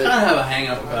know. I kind of have a hang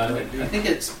up about it. I think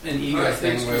it's an ego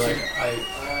thing where like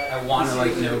I want to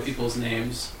like know people's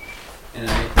names, and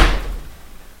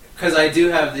because I do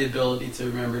have the ability to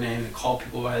remember names and call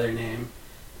people by their name.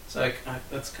 So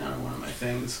that's kind of one of my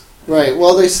things. Right.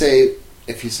 Well, they say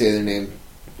if you say their name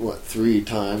 3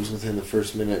 times within the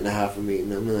first minute and a half of meeting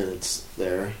them, then it's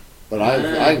there. But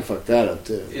I can fuck that up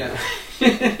too. Yeah.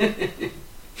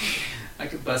 I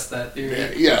could bust that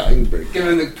theory. Yeah, I can break it.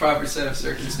 Given the proper set of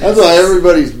circumstances. That's why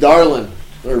everybody's darling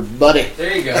or buddy.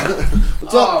 There you go.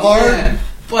 What's up, Pard?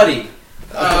 Buddy.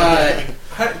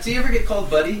 Do you ever get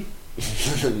called Buddy?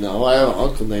 No, I have an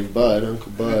uncle named Bud.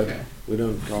 Uncle Bud. Okay. We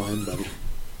don't call him Buddy.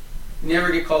 You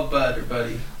never get called Bud or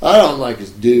Buddy? I don't like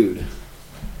his dude.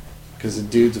 Because a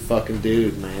dude's a fucking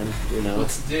dude, man. You know?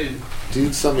 What's the dude?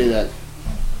 Dude's somebody that...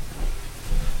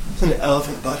 It's an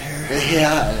elephant butt hair.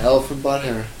 Yeah, an elephant butt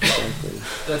hair. Exactly.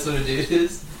 That's what a dude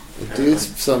is? A dude's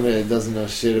somebody that doesn't know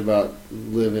shit about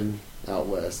living out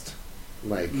west.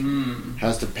 Like,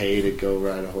 has to pay to go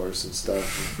ride a horse and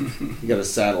stuff. You gotta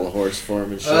saddle a horse for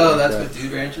him and shit. Oh, that's what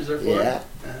dude ranchers are for? Yeah.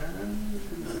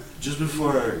 Just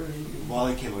before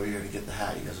Wally came over here to get the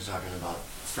hat. You guys were talking about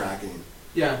fracking.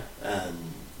 Yeah. And,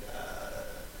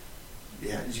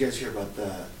 did you guys hear about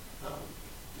the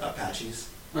Apaches?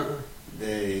 Uh-uh.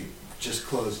 They just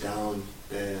closed down.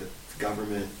 The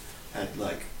government had,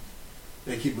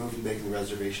 they keep making the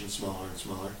reservation smaller and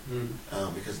smaller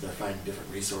because they're finding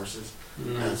different resources.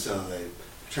 And so they're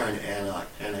trying to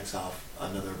annex off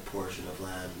another portion of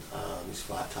land, these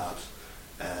flat tops.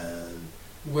 And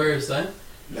where is that?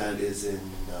 that is in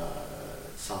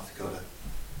South Dakota.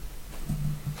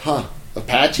 Huh.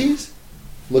 Apaches?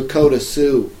 Lakota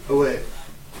Sioux. Oh, wait.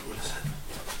 What is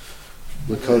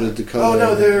it? Lakota, Dakota. Oh,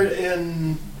 no, they're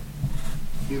in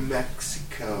New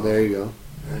Mexico. There you go.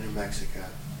 They're in New Mexico.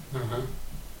 Uh-huh.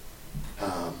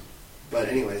 But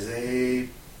anyways, they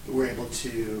were able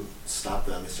to stop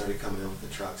them. They started coming in with the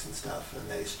trucks and stuff, and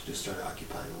they just started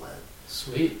occupying the land.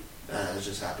 Sweet. And it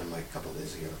just happened like a couple of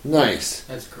days ago. Nice.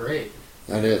 That's great.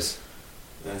 That is.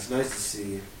 And it's nice to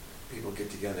see people get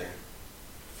together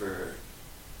for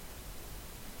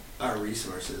our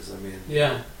resources. I mean,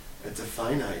 Yeah. it's a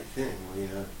finite thing. You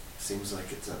know, it seems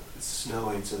like it's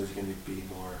snowing, so there's going to be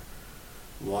more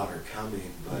water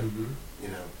coming. But you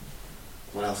know,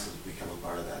 what else has become a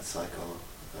part of that cycle?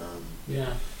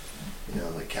 Yeah. You know,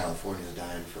 like California's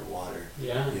dying for water.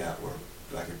 Yeah. Yeah, we're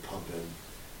fucking pumping,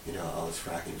 you know, all this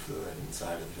fracking fluid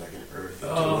inside of the fucking earth to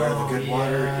where the good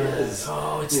water is.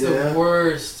 Oh, it's You the know?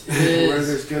 worst. It is. Where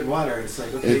there's good water, it's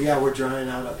like, okay, yeah, we're drying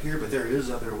out up here, but there is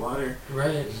other water.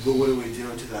 Right. But what are we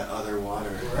doing to that other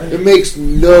water? Right. It makes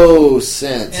no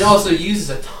sense. It also uses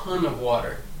a ton of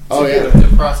water. Oh, yeah.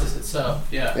 The process itself.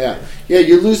 Yeah. Yeah,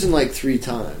 you're losing like 3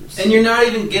 times. And you're not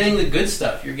even getting the good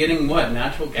stuff. You're getting what?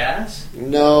 Natural gas?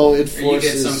 No, it Or you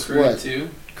get forces some crude what? too?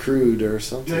 Crude or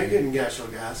something. No, you're getting natural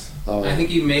gas. Oh. I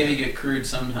think you maybe get crude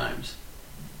sometimes.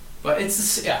 But it's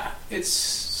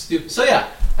stupid. So yeah,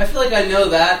 I feel like I know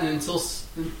that, and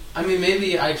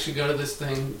maybe I should go to this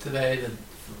thing today.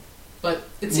 But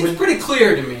it seems pretty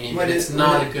clear to me that it's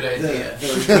not a good idea.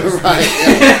 Right.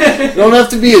 Yeah. You don't have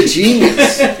to be a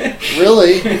genius.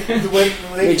 Really.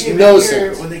 Makes no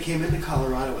sense. When they came into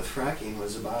Colorado with fracking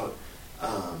was about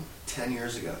 10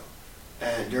 years ago.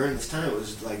 And during this time, it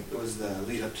was the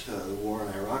lead up to the war in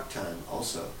Iraq time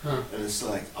also. Huh. And it's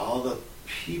like all the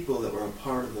people that were a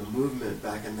part of the movement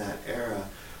back in that era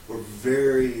were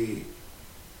very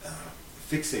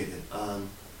fixated on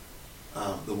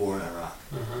the war in Iraq.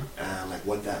 And like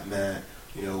what that meant,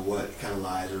 you know, what kind of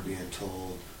lies were being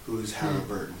told, who's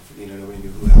Halliburton, you know, nobody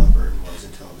knew who Halliburton was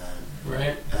until then.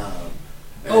 Right.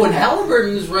 And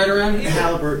Halliburton is right around here.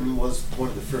 Halliburton was one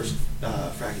of the first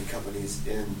fracking companies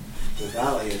in the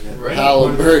valley. And Right.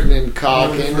 Halliburton and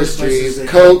cock industry, the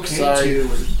coke, sorry.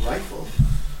 was rifle.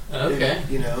 Okay. And,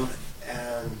 you know,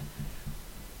 and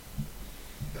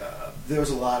there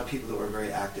was a lot of people that were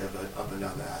very active up and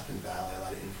down the Aspen Valley. A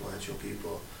lot of influential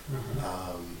people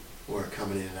were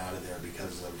coming in and out of there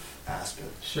because of Aspen.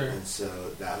 Sure. And so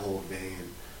that whole vein,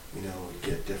 you know, would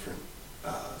get different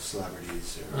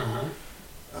celebrities or,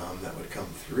 that would come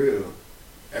through.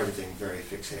 Everything very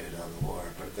fixated on the war,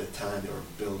 but at the time they were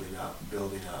building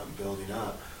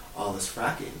up all this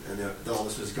fracking, and all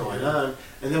this was going on,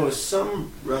 and there was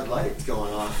some red lights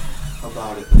going off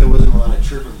about it, but there wasn't a lot of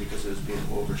chirping because it was being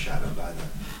overshadowed by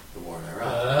the war in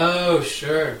Iraq. Oh,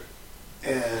 sure.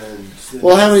 And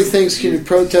Well, how many things can you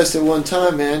protest at one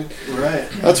time, man? Right.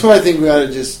 That's why I think we ought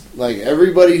to just, like,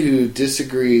 everybody who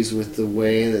disagrees with the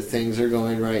way that things are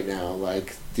going right now,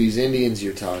 like these Indians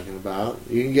you're talking about,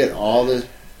 you can get all the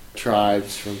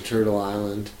tribes from Turtle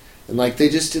Island, and like they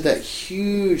just did that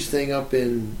huge thing up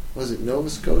in, was it Nova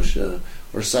Scotia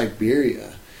or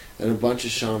Siberia, and a bunch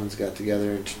of shamans got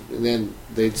together, and then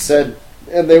they'd said,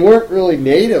 and they weren't really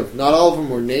native, not all of them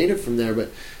were native from there, but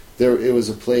it was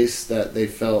a place that they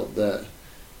felt that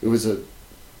it was a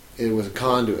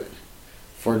conduit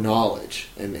for knowledge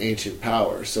and ancient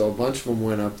power. So a bunch of them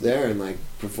went up there and like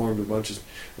performed a bunch of,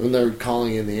 when they're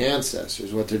calling in the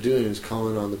ancestors, what they're doing is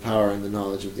calling on the power and the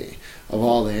knowledge of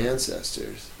all the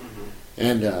ancestors,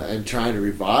 and trying to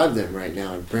revive them right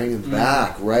now and bring them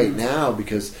back right now,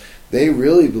 because they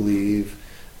really believe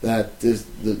that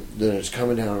that it's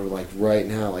coming down like right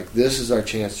now, like this is our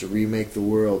chance to remake the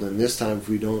world, and this time if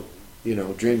we don't, you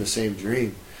know, dream the same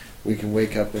dream, we can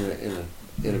wake up in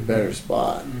a better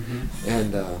spot.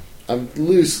 And I'm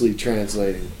loosely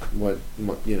translating what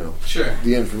you know, Sure.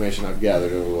 the information I've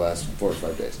gathered over the last 4 or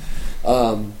 5 days.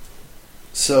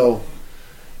 So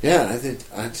yeah, I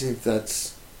think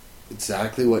that's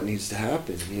exactly what needs to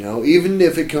happen. You know, even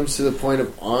if it comes to the point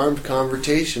of armed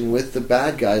confrontation with the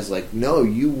bad guys, like, no,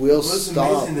 you will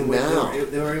stop now.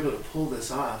 They were able to pull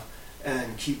this off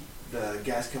and keep the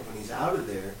gas companies out of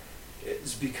there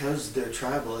it's because they're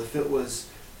tribal. If it was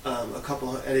and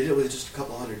it was just a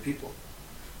couple hundred people.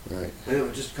 Right. And it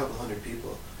was just a couple hundred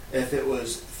people. If it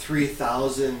was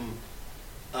 3,000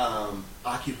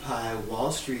 Occupy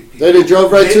Wall Street people, they'd have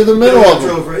drove right through the middle of them.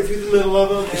 Drove right through the middle of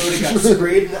them. They would have got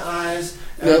sprayed in the eyes.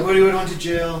 Everybody would have went to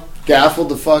jail. Gaffled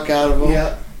the fuck out of them.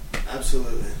 Yeah,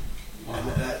 absolutely. Wow.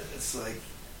 And it's like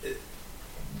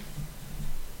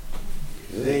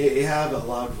they have a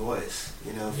loud voice.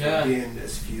 You know, for being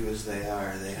as few as they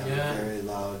are, they have a very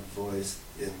loud voice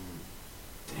in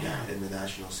the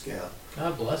national scale.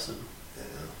 God bless them.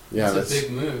 Yeah, that's a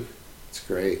big move. It's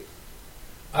great.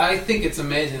 I think it's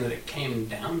amazing that it came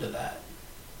down to that.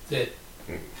 That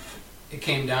it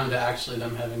came down to actually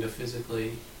them having to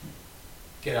physically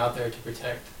get out there to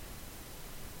protect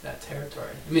that territory.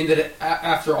 I mean, that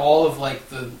after all of like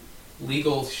the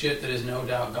legal shit that has no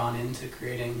doubt gone into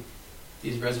creating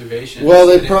these reservations, well,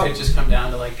 it could just come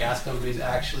down to like gas companies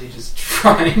actually just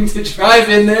trying to drive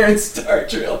in there and start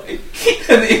drilling,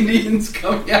 and the Indians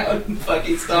coming out and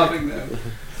fucking stopping them.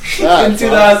 In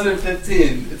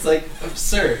 2015, it's like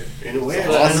absurd. In a way,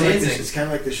 it's kind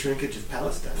of like the shrinkage of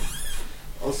Palestine.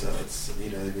 Also, it's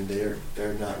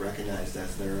they're not recognized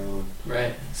as their own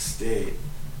state,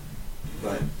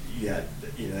 but yet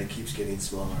it keeps getting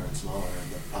smaller and smaller,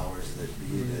 and the powers that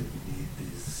be that need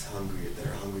that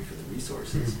are hungry for the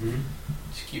resources,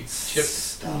 just keep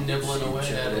nibbling away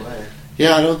at it.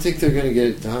 Yeah, I don't think they're going to get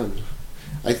it done.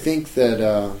 I think that.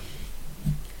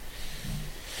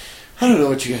 I don't know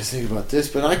what you guys think about this,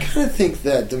 but I kind of think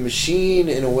that the machine,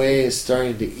 in a way, is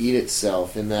starting to eat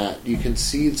itself. In that you can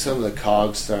see some of the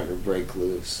cogs starting to break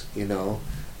loose.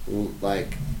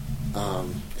 Like,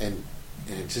 and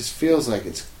it just feels like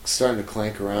it's starting to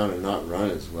clank around and not run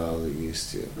as well as it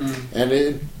used to. And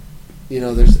it,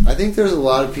 I think there's a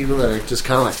lot of people that are just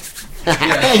kind of like,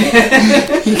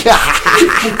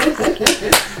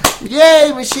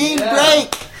 yay, machine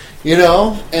break,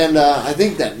 and I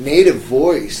think that native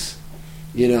voice,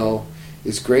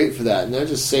 is great for that. And they're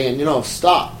just saying,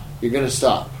 stop. You're going to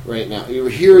stop right now.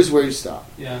 Here's where you stop.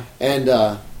 Yeah. And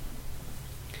I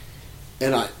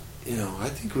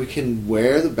think we can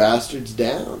wear the bastards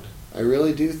down. I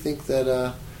really do think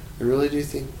that.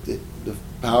 The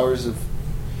powers of,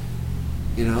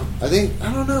 I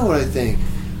don't know what I think.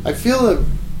 I feel that,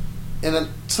 and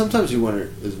sometimes you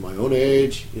wonder, is my own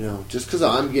age, just because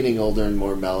I'm getting older and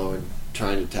more mellow and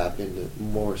trying to tap into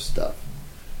more stuff.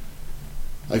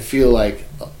 I feel like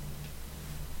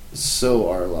so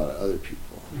are a lot of other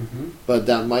people. Mm-hmm. But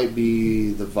that might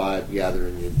be the vibe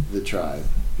gathering the tribe,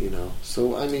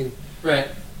 So, I mean... Right.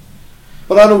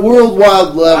 But on a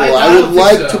worldwide level, I would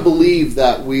like to believe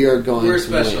that we are going We're to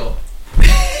special.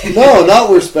 Win. No, not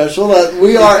we're special. That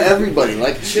we are everybody.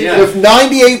 Like, if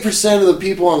 98% of the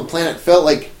people on the planet felt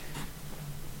like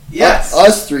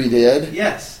us three did...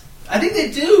 Yes. I think they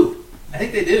do.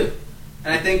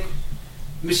 And I think...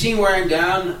 Machine wearing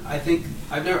down, I think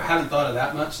haven't thought of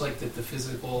that much, like that the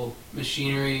physical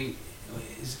machinery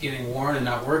is getting worn and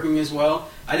not working as well.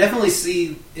 I definitely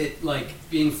see it like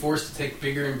being forced to take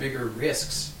bigger and bigger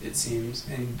risks, it seems,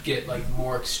 and get like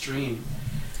more extreme.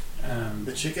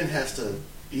 The chicken has to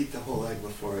eat the whole egg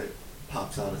before it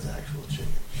pops out as actual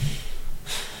chicken.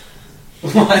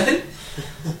 What?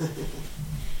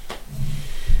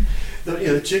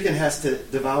 The chicken has to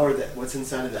devour what's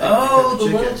inside of the egg. Oh, the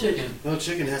little chicken. The little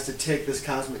chicken has to take this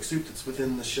cosmic soup that's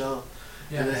within the shell,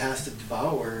 and it has to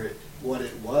devour what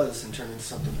it was and turn into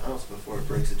something else before it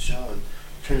breaks its shell and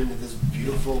turn into this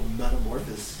beautiful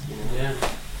metamorphosis. Yeah.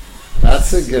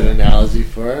 That's a good analogy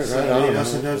for it. So, right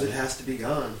sometimes it has to be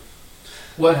gone.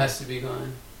 What has to be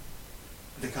gone?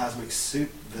 The cosmic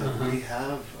soup that we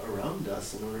have around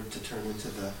us in order to turn into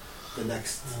the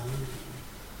next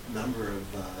number of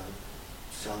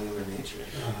cellular nature.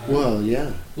 Well,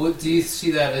 yeah. What do you see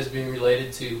that as being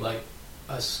related to, like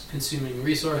us consuming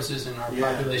resources and our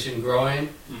population growing?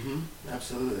 Mm-hmm.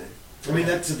 Absolutely. I mean,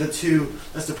 that's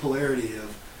the polarity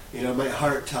of, my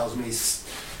heart tells me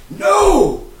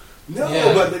no,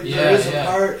 but there is a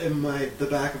part in the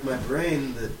back of my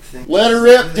brain that thinks, let her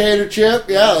rip, tater chip.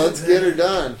 Yeah, let's get her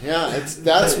done. Yeah,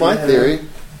 that's my theory.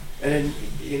 And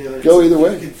go either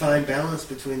way. You can find balance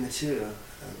between the two.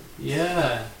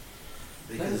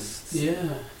 Because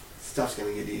stuff's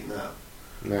going to get eaten up.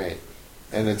 Right.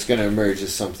 And it's going to emerge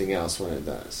as something else when it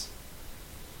does.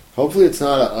 Hopefully it's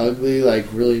not an ugly, like,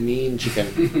 really mean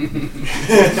chicken.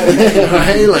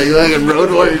 Right? Like a road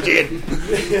warrior chicken.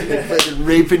 Fucking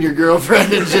raping your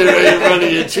girlfriend and shit right in front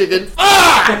of your chicken. This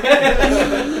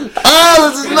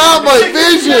is not my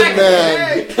vision,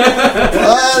 man.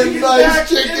 Nice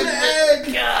chicken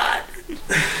egg. God.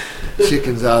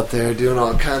 chickens out there doing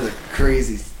all kinds of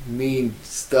crazy, mean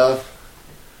stuff.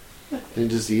 And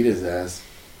just eat his ass.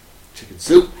 Chicken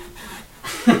soup.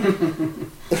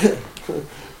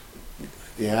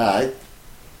 Yeah,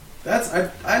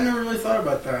 I never really thought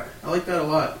about that. I like that a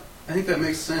lot. I think that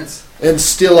makes sense. and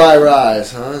still I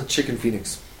rise, huh? Chicken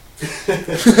Phoenix.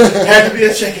 Had to be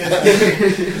a chicken.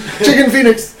 Chicken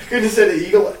Phoenix. Couldn't have said an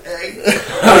eagle egg.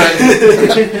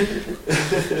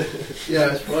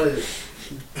 Yeah, it's probably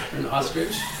an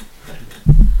ostrich.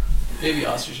 Baby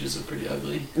ostriches are pretty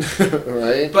ugly.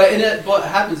 Right? But what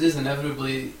happens is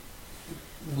inevitably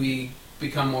we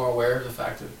become more aware of the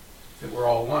fact that we're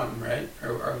all one, right?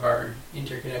 Or of our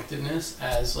interconnectedness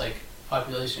as like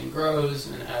population grows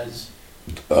and as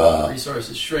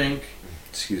resources shrink,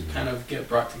 Excuse me. kind of get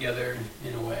brought together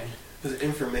in a way. As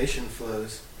information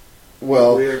flows.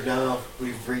 Well,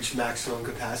 We've reached maximum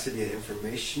capacity at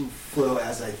information flow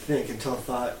as I think until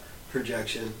thought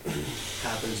projection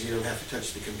happens. You don't have to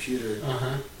touch the computer.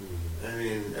 Uh-huh. I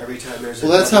mean, every time there's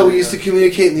that's how we used to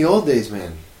communicate in the old days,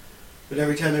 man. But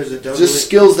every time there's a Just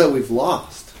skills that we've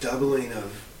lost. doubling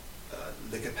of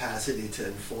the capacity to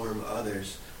inform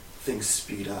others, things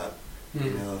speed up. Mm.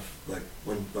 You know, like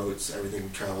when boats, everything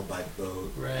traveled by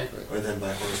boat, Right. or then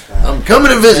by horseback. I'm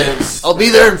coming to visit. I'll be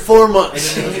there in 4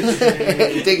 months.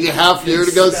 It takes you half a year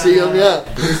to go see them, yeah.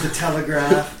 Here's the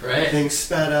telegraph. Right. Things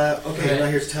sped up. Okay, Right. now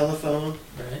here's telephone.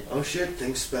 Right. Oh shit,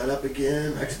 things sped up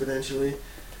again exponentially.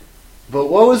 But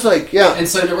what was like, yeah. And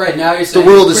so right now you're saying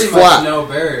world there's is pretty flat. much no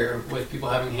barrier with people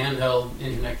having handheld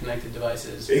internet-connected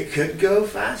devices. It could go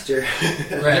faster. Right.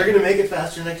 They're going to make it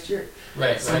faster next year.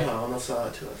 Right, Somehow, and they'll sell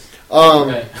it to us.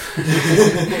 right.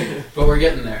 But we're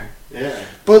getting there. Yeah.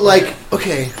 But like,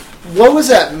 okay, what was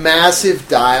that massive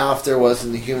die-off there was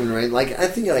in the human race? Like, I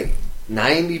think like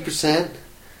 90%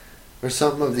 or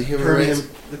something of the human race.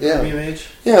 The Yeah. Permian age?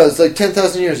 Yeah, it was like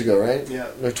 10,000 years ago, right? Yeah.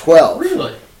 Or 12.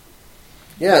 Really?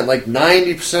 Yeah, like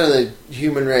 90% of the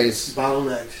human race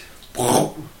Bottlenecked.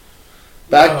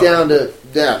 back Wow. down to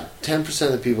 10%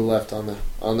 of the people left on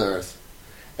the earth.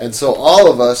 And so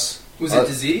all of us Was it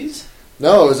disease?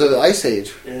 No, it was an ice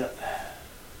age. Yeah.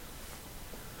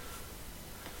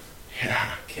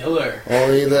 Yeah. Killer.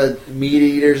 Only the meat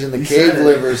eaters and the You cave said it.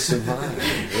 livers survived.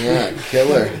 Yeah,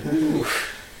 killer.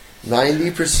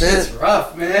 90%. That's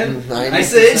rough, man. 90%.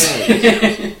 Ice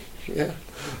Age. Yeah.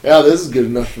 Yeah, this is good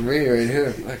enough for me right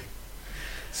here. Like,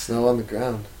 snow on the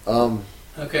ground.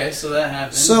 Okay, so that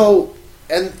happened. So,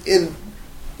 and in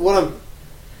what I'm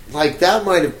like, that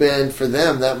might have been for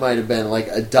them. That might have been like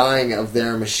a dying of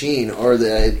their machine, or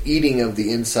the eating of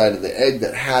the inside of the egg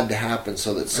that had to happen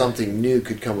so that something new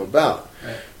could come about.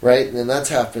 Right. Right, and then that's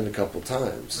happened a couple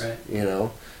times. Right. You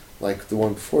know, like the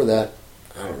one before that,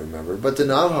 I don't remember. But the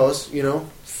Navajos, you know,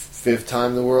 5th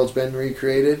time the world's been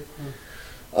recreated.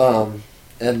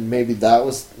 And maybe that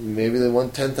was the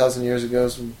one 10,000 years ago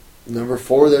is number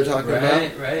 4 they're talking about.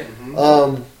 Right, right.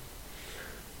 Mm-hmm.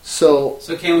 So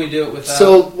can we do it without...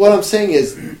 So what I'm saying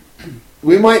is,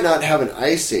 we might not have an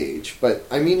ice age, but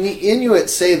I mean the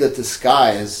Inuit say that the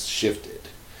sky has shifted.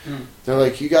 Mm. They're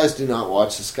like, you guys do not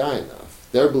watch the sky enough.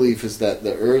 Their belief is that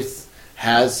the Earth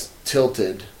has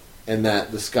tilted and that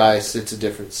the sky sits a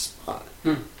different spot.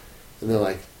 Mm. And they're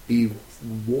like, be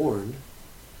warned,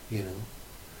 you know.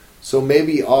 So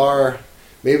maybe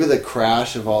the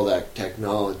crash of all that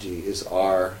technology is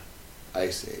our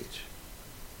ice age.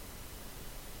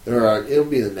 Or it'll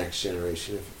be the next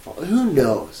generation if it falls. Who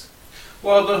knows?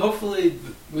 Well, but hopefully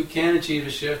we can achieve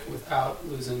a shift without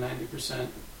losing 90%.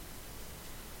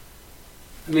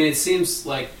 I mean, it seems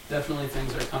like definitely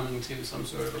things are coming to some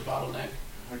sort of a bottleneck.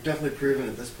 We're definitely proven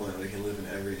at this point we can live in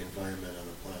every environment on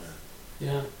the planet.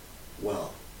 Yeah.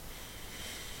 Well,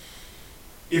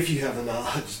 if you have the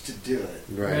knowledge to do it.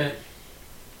 Right.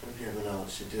 If you have the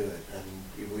knowledge to do it.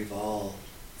 And we've all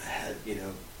had,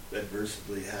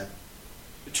 adversely had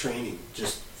training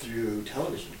just through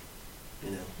television.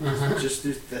 Just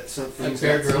through that something. Like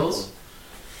Bear Grylls?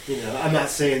 I'm not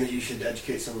saying that you should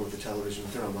educate someone with the television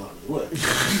and throw them out in the woods.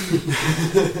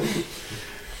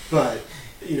 But,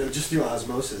 just through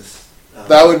osmosis.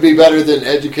 That would be better than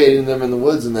educating them in the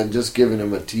woods and then just giving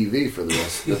them a TV for the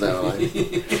rest of their life.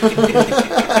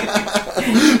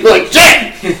 Like,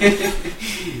 Jake!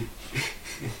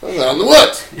 I'm out in the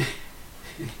woods!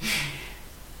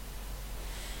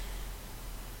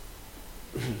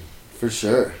 For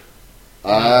sure.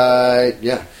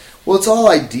 Yeah. Well, it's all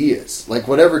ideas. Like,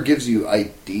 whatever gives you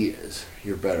ideas,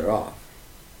 you're better off.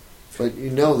 It's like,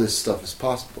 this stuff is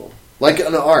possible. Like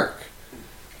an ark.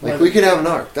 Like, we could have an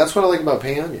ark. That's what I like about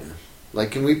Paonia.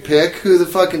 Like, can we pick who the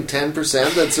fucking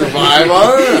 10% that survive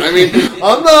are? I mean,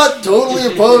 I'm not totally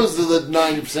opposed to the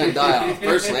 90% die-off,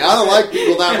 personally. I don't like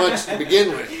people that much to begin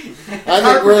with. I think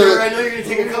I know you're going to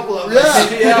take a couple of them. Yeah.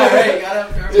 Yeah, right. You gotta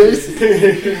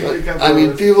have I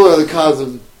mean, people are the cause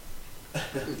of,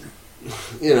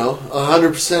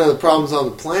 100% of the problems on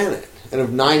the planet. And if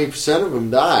 90% of them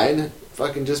died,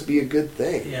 fucking just be a good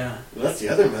thing. Yeah. Well, that's the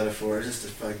other metaphor, just a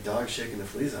fucking dog shaking the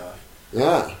fleas off.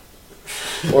 Yeah.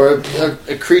 Or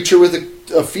a creature with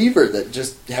a fever that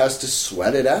just has to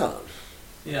sweat it out.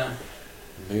 Yeah.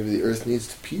 Maybe the earth needs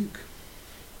to puke.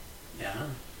 Yeah.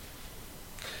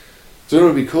 So what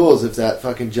would be cool is if that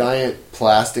fucking giant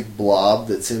plastic blob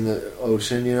that's in the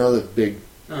ocean, the big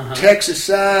Texas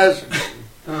size,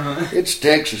 it's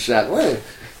Texas size. What a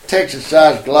Texas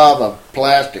size blob of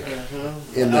plastic.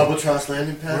 In the albatross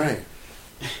landing pad? Right.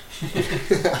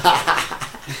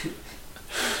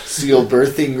 Seal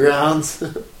birthing grounds.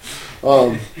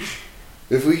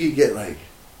 If we could get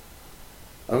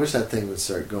I wish that thing would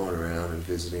start going around and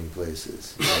visiting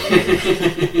places.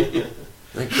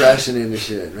 Like crashing into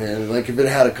shit, man. Like if it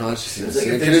had a consciousness, Like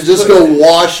it could just go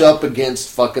wash up against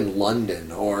fucking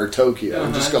London or Tokyo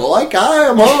and just go hi,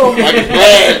 I'm home.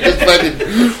 Just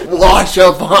fucking wash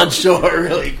up on shore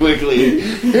really quickly.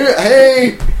 Here,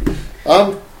 hey,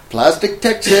 I'm Plastic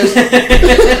Texas.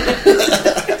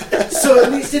 So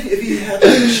at least if you had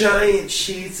giant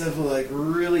sheets of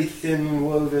really thin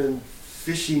woven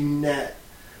fishy net,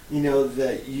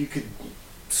 that you could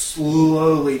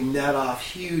slowly net off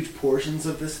huge portions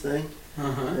of this thing,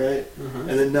 right? And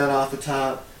then net off the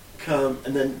top, and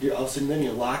then all of a sudden then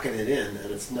you're locking it in,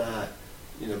 and it's not,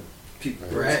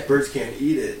 birds can't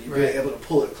eat it. You're able to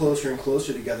pull it closer and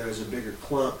closer together as a bigger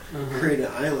clump, create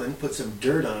an island, put some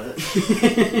dirt on it.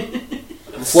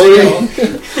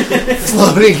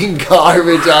 Floating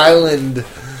garbage island.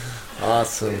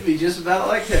 Awesome. It'd be just about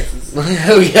like Texas.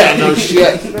 Oh yeah, no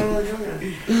shit.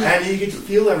 And you can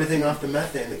feel everything off the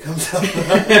methane that comes out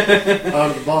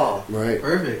of the ball. Right.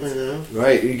 Perfect.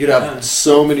 Right. You could have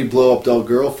so many blow-up-doll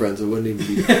girlfriends it wouldn't even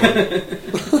be fun.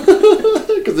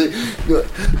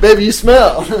 Because baby, you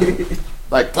smell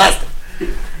like plastic.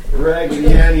 Raggedy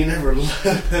Ann, you never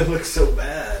look so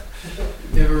bad.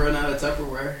 You ever run out of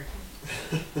Tupperware?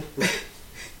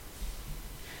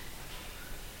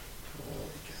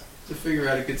 To figure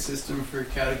out a good system for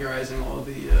categorizing all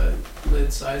the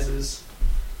lid sizes.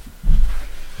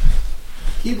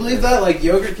 Can you believe that? Like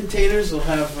yogurt containers will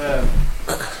have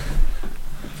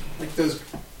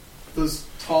those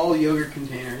tall yogurt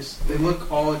containers. They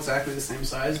look all exactly the same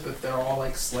size, but they're all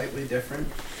slightly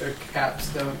different. Their caps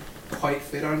don't quite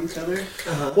fit on each other.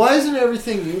 Why isn't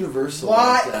everything universal?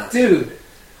 Why, like that? dude?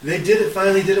 They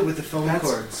finally did it with the phone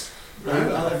cords.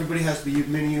 Right? Everybody has to be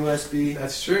mini USB.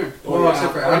 That's true. Or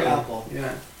except for Apple.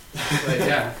 Yeah. But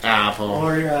yeah. Apple.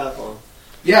 Or your Apple.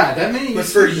 Yeah, that many. But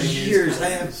for years, I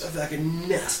have a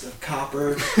nest of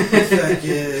copper,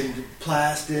 fucking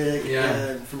plastic,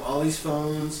 and from all these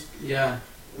phones. Yeah.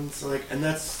 And it's and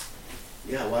that's,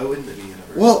 why wouldn't it be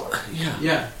universal? Well, yeah.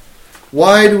 Yeah.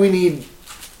 Why do we need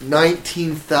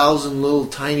 19,000 little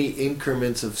tiny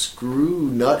increments of screw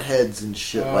nut heads and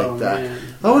shit like that? Man.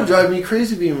 That would drive me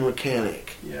crazy being a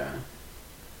mechanic. Yeah.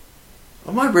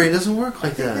 Well, my brain doesn't work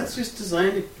like I think that. it's just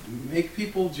designed to make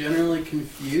people generally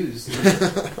confused.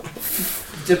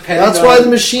 That's why the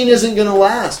machine isn't going to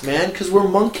last, man, because we're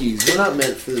monkeys. We're not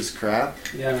meant for this crap.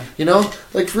 Yeah.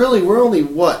 Really, we're only,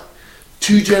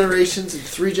 2 generations and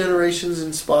 3 generations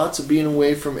in spots of being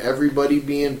away from everybody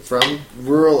being from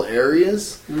rural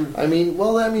areas. I mean,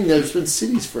 there's been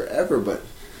cities forever, but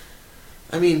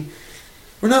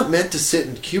we're not meant to sit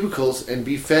in cubicles and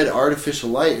be fed artificial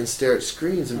light and stare at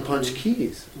screens and punch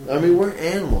keys. We're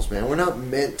animals, man. We're not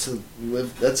meant to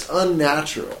live. That's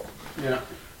unnatural. Yeah.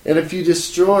 And if you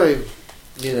destroy,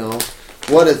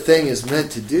 what a thing is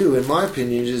meant to do, in my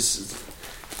opinion,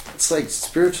 it's like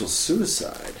spiritual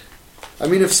suicide.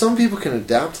 If some people can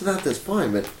adapt to that, that's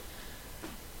fine. But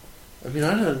I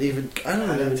don't even.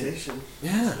 Adaptation.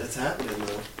 Yeah, that's happening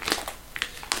though.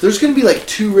 There's going to be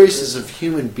 2 races of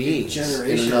human beings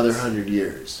in another 100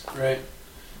 years. Right.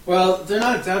 Well, they're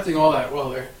not adapting all that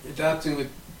well. They're adapting with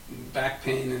back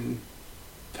pain and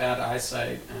bad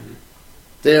eyesight, and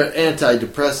they're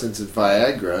antidepressants and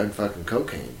Viagra and fucking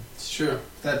cocaine. It's true.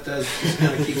 That does just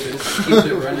kind of keep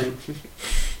it running.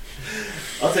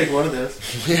 I'll take one of those.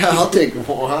 Yeah, I'll take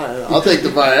one. I'll take the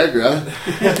Viagra.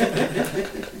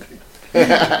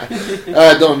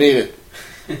 I don't need it.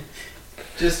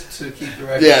 Just to keep the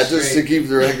record straight. Just to keep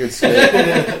the record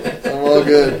straight. I'm all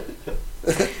good.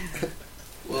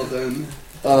 Well done.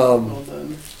 Well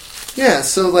done. Yeah,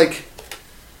 so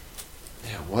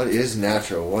What is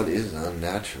natural? What is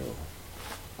unnatural?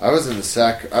 I was in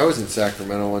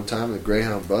Sacramento one time at the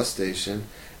Greyhound bus station,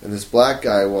 and this black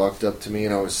guy walked up to me,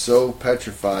 and I was so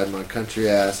petrified, my country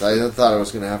ass. I thought I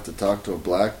was going to have to talk to a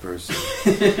black person.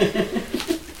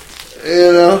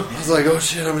 You know, I was like, oh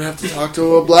shit, I'm going to have to talk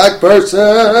to a black person.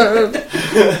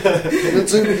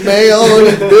 It's a male and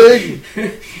it's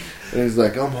big. And he's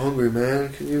like, I'm hungry, man.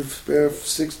 Can you spare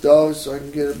 $6 so I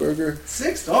can get a burger?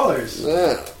 $6?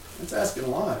 Yeah. That's asking a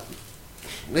lot.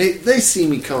 They see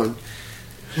me coming.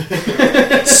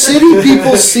 City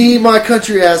people see my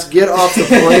country ass get off the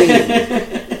plane,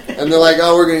 and they're like,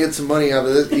 "Oh, we're gonna get some money out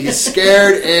of this." He's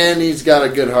scared and he's got a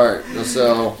good heart.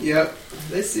 So, yep,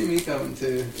 they see me coming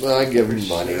too. Well, I give him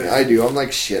money. Sure. I do. I'm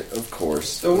like, shit, of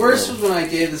course. The worst was when I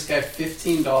gave this guy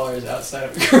 $15 outside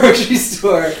of a grocery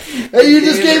store. Hey, you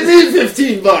just gave me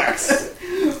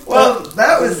 $15. Well,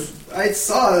 that was I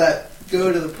saw that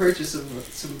go to the purchase of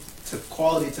some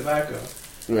quality tobacco.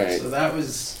 Right. So that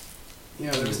was.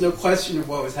 There was no question of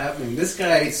what was happening. This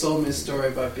guy sold me a story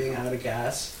about being out of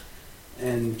gas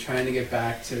and trying to get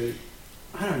back to,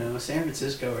 I don't know, San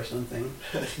Francisco or something.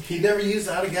 He never used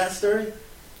the out of gas story?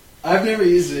 I've never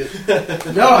used it.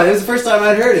 No, it was the first time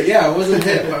I'd heard it. Yeah, I wasn't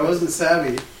hip. I was't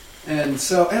savvy. And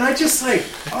I just like,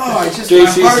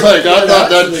 JC's like, I thought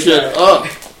that shit up.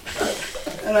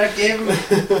 And I gave him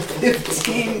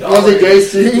 $15. Was it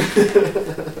JC?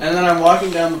 And then I'm walking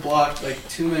down the block like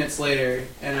 2 minutes later,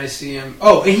 and I see him.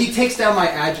 Oh, and he takes down my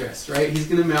address, right? He's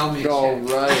going to mail me a check. Oh,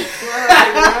 right.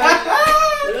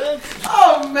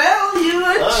 Oh, mail you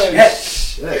a check.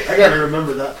 I got to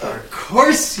remember that part. Of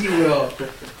course he will.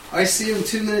 I see him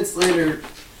 2 minutes later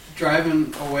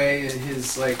driving away in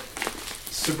his, like,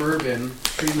 Suburban.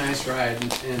 Pretty nice ride.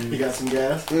 And he got some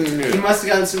gas? He must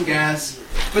have gotten some gas.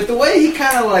 But the way he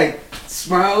kind of, like,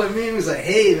 smiled at me and was like,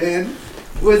 hey, man,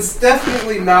 was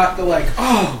definitely not the, like,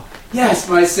 oh, yes,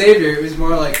 my savior. It was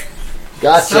more like,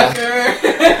 gotcha. Sucker.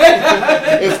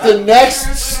 If the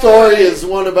next story is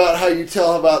one about how you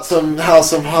tell about how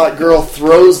some hot girl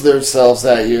throws themselves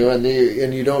at you and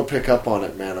you don't pick up on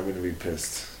it, man, I'm going to be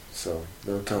pissed. So,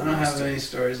 don't tell me. I don't have any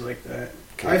stories like that.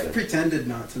 Okay, I've pretended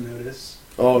not to notice.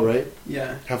 Oh, right?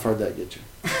 Yeah. How far did that get you?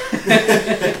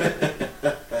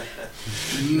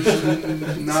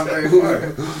 Not very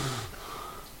far.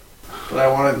 But I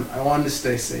wanted to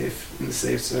stay safe in the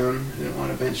safe zone. I didn't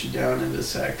want to venture down into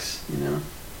sex,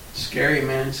 Scary,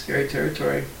 man. Scary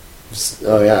territory.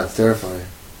 Oh, yeah, it's terrifying.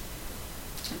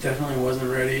 Definitely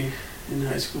wasn't ready in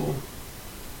high school.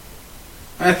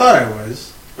 I thought I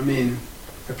was. I mean,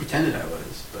 I pretended I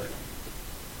was, but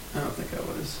I don't think I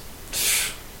was.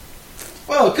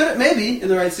 Well, could it maybe in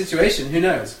the right situation? Who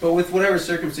knows? But with whatever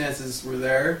circumstances were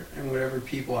there and whatever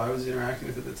people I was interacting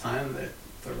with at the time, that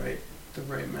the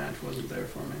right match wasn't there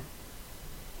for me.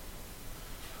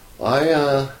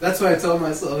 That's what I told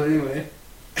myself anyway.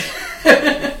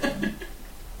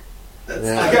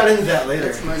 I got into that later.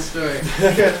 That's my story.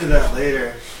 I got into that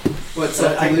later. What's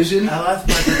that illusion? I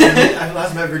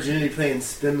lost my virginity playing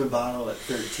Spin the Bottle at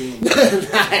 13.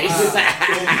 Nice.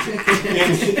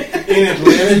 In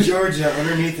Atlanta, Georgia,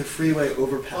 underneath the freeway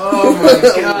overpass. Oh my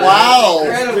god! Wow.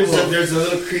 There's a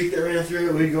little creek that ran through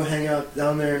it. We'd go hang out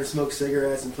down there and smoke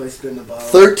cigarettes and play Spin the Bottle.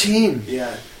 13.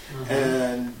 Yeah, Uh-huh.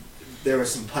 and there were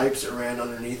some pipes that ran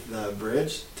underneath the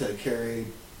bridge to carry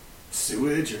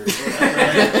sewage or whatever.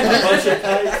 A bunch of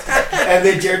pipes, and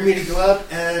they dared me to go up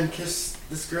and kiss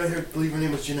this girl here. I believe her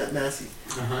name was Jeanette Massey.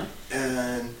 Uh-huh.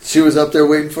 And she was up there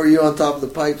waiting for you on top of the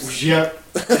pipes. Yep.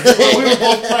 Well, we were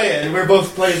both playing. We were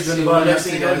both playing Spin the Bottle. Next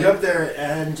thing you know, I got up there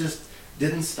and just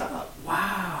didn't stop.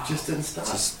 Wow. Just didn't stop.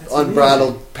 Just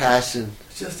unbridled passion.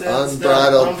 Just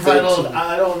unbridled.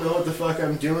 I don't know what the fuck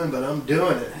I'm doing, but I'm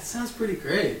doing it. That sounds pretty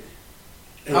great.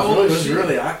 It was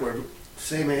really awkward.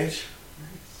 Same age.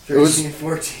 13,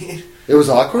 14. It was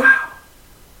awkward? Wow.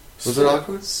 Was it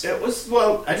awkward? It was,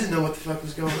 well, I didn't know what the fuck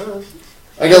was going on.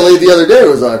 I got laid the other day, it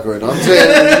was awkward. I'm saying.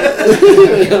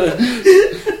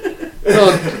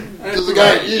 Is the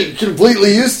guy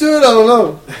completely used to it? I don't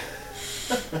know.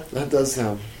 That does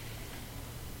sound.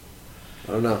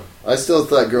 I don't know. I still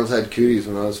thought girls had cooties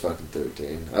when I was fucking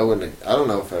 13. I don't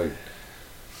know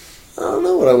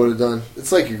what I would have done.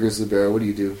 It's like your grizzly bear. What do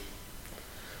you do?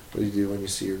 What do you do when you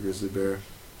see your grizzly bear?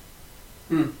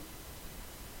 You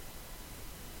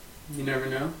never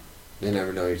know? You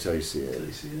never know until you see it. Until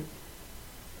you see it?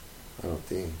 I don't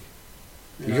think.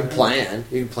 Yeah, You can plan.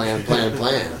 You can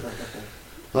plan.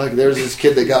 Like, there's this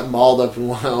kid that got mauled up in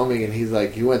Wyoming, and he's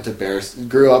like, he went to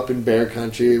grew up in bear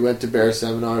country, went to bear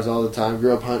seminars all the time,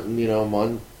 grew up hunting,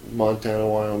 Montana,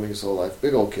 Wyoming his whole life.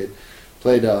 Big old kid.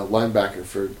 Played linebacker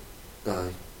for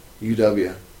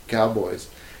UW Cowboys.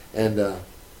 And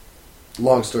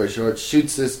long story short,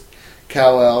 shoots this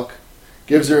cow elk,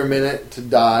 gives her a minute to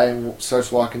die, and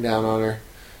starts walking down on her.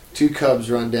 2 cubs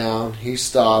run down. He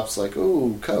stops, like,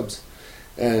 ooh, cubs.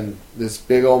 And this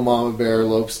big old mama bear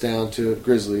lopes down to it,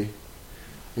 grizzly,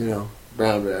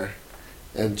 brown bear.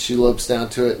 And she lopes down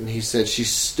to it, and he said she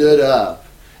stood up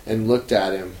and looked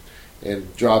at him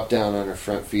and dropped down on her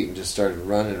front feet and just started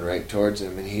running right towards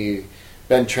him. And he'd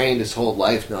been trained his whole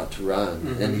life not to run.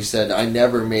 Mm-hmm. And he said, I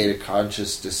never made a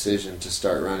conscious decision to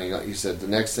start running. He said, the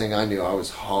next thing I knew, I was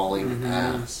hauling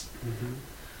ass. Mm-hmm.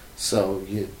 So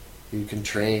you can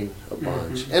train a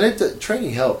bunch. Mm-hmm. And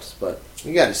training helps, but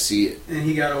you got to see it. And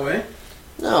he got away?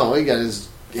 No, he got his...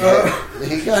 He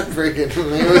got freaking...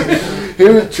 He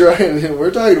was trying...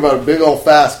 We're talking about a big old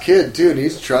fast kid, too, and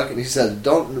he's trucking. He said,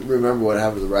 don't remember what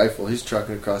happened to the rifle. He's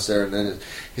trucking across there, and then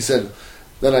he said...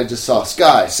 Then I just saw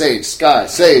sky, sage, sky,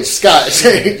 sage, sky,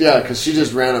 sage. Yeah, because she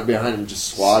just ran up behind him and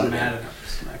just swatted him.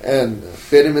 And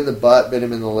bit him in the butt, bit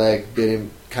him in the leg, bit him,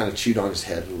 kind of chewed on his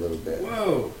head a little bit.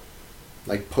 Whoa.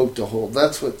 Like poked a hole.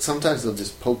 That's what... Sometimes they'll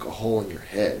just poke a hole in your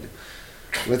head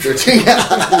with their teeth.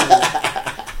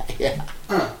 Yeah.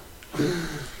 Huh.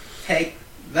 Take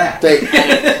that.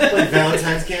 Like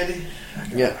Valentine's candy?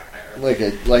 Yeah. Like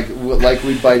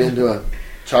we bite into a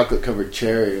chocolate covered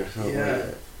cherry or something like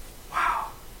that.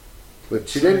 Wow. But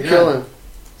she didn't kill him.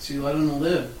 So you let him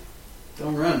live.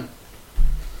 Don't run.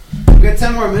 We got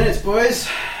 10 more minutes, boys.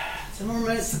 10 more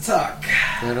minutes to talk.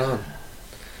 Right on.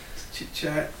 Chit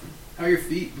chat. How are your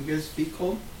feet? You guys' feet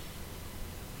cold?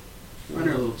 Mine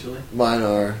are a little chilly. Mine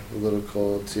are a little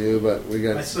cold too, but we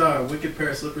got... I saw a wicked pair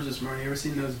of slippers this morning. You ever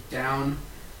seen those down,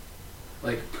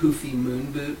 like, poofy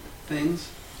moon boot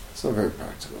things? It's not very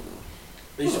practical though.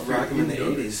 They used to rock them in the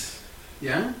 80s.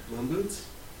 Yeah? Moon boots?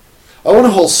 I want a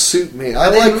whole suit made. Are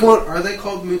they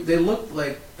called moon? They look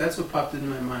like... That's what popped into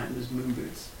my mind, was moon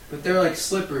boots. But they're like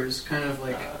slippers, kind of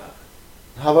like...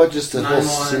 How about just a whole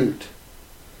nylon suit?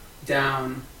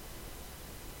 Down.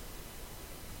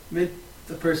 Made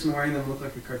the person wearing them look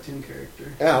like a cartoon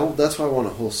character. Yeah, well, that's why I want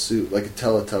a whole suit. Like a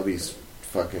Teletubbies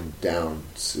fucking down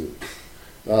suit.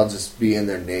 I'll just be in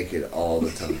there naked all the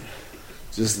time.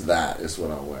 Just that is what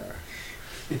I'll wear.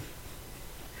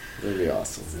 It'd be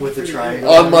awesome. With the triangle.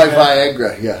 On my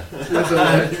Viagra, yeah.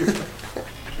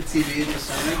 The TV in your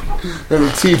stomach. And the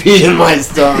TV in my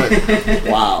stomach.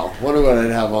 Wow. Wonder what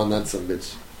I'd have on that some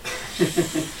bitch.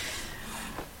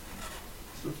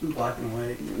 Something black and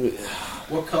white.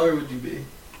 What color would you be?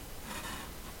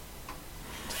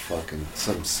 Fucking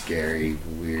some scary,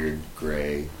 weird,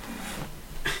 gray,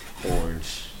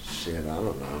 orange shit. I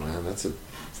don't know, man. That's a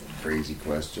crazy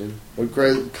question. What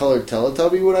color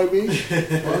Teletubby would I be?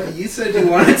 Well, you said you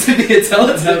wanted to be a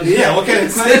Teletubby. Yeah, what kind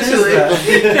of question is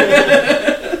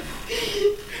that?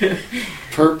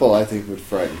 Purple, I think, would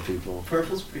frighten people.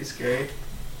 Purple's pretty scary.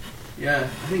 Yeah,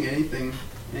 I think any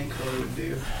color would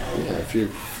do. Yeah, if you're a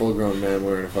full-grown man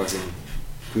wearing a fucking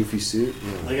goofy suit.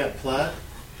 Yeah. I got plaid.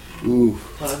 Ooh.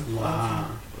 Plaid. Wow.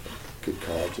 Good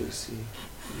call, JC.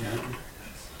 Yeah.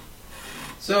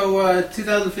 So,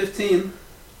 2015,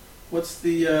 what's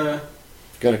the...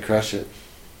 Gotta crush it.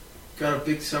 Got a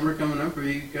big summer coming up. Are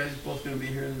you guys both going to be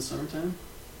here in the summertime?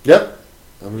 Yep.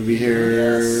 I'm gonna be here,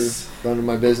 Yes. running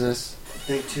my business. I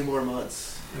think 2 more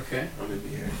months. Okay. I'm gonna be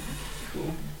here.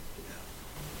 Cool.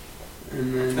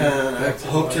 And then I back to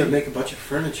hope to Hawaii. make a bunch of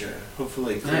furniture.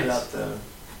 Hopefully clear Nice. out the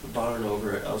barn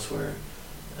over it elsewhere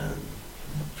and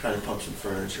try to pump some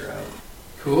furniture out.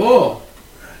 Cool.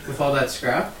 With all that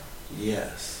scrap?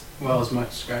 Yes. Well, as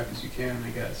much scrap as you can,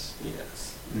 I guess.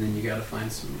 Yes. And then you got to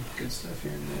find some good stuff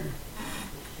here and there.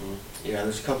 Yeah,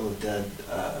 there's a couple of dead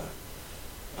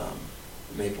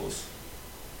maples.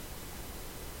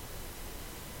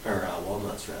 Or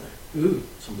walnuts, rather. Ooh,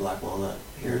 Some black walnut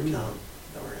here in Ooh. town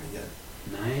that we're going to get.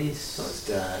 nice. So it's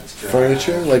dead. It's dry.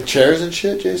 Furniture? Like chairs and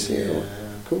shit, JC? Yeah.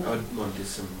 Cool. I would want to do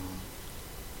some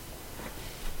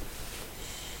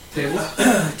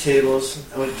Tables? tables.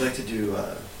 I would like to do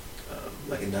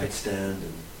like a nightstand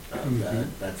and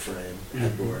Mhm. bed frame, Mhm.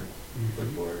 headboard, Mhm.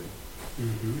 footboard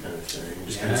Mm-hmm. kind of thing. And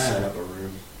just kind of Yeah. set up a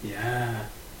room Yeah.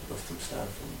 with some stuff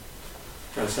and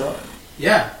try to sell it.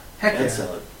 Yeah. Heck And yeah.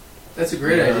 sell it. That's a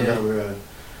great Down idea. the road.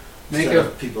 Make Instead a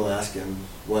of people asking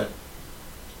what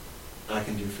I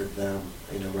can do for them,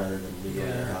 rather than me go to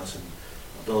their Yeah. house and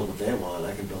build what they want,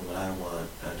 I can build what I want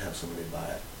and have somebody buy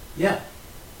it. yeah.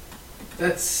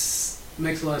 That's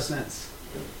makes a lot of sense.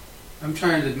 I'm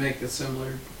trying to make a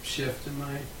similar shift in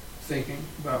my thinking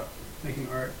about making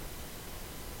art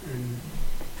and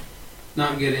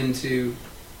not get into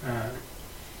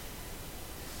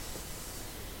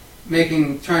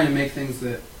trying to make things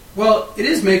that, well, it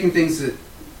is making things that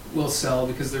will sell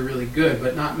because they're really good,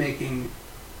 but not making,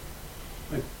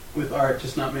 like with art,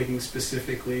 just not making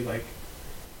specifically like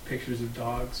pictures of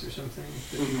dogs or something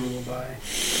that people will buy,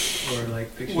 or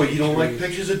like pictures. What, you don't like trees.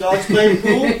 pictures of dogs playing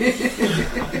pool?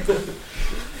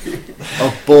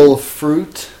 A bowl of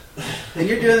fruit. And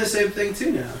you're doing the same thing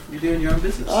too now. You're doing your own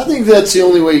business. I think that's the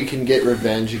only way you can get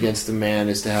revenge against a man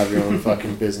is to have your own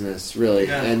fucking business, really,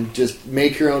 Yeah. and just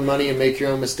make your own money and make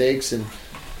your own mistakes, and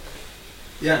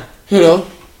Yeah. you know,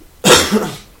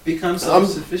 Become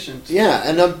self-sufficient. yeah.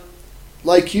 And I'm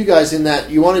like you guys in that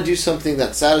you want to do something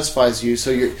that satisfies you. So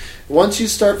you're once you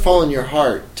start following your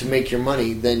heart to make your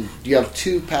money, then you have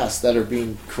two paths that are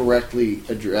being correctly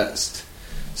addressed.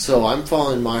 So I'm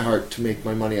following my heart to make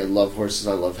my money. I love horses.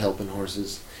 I love helping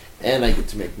horses. And I get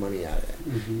to make money at it.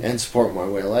 Mm-hmm. And support my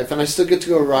way of life. And I still get to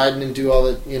go riding and do all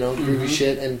the, groovy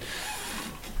shit. And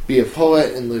be a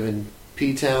poet and live in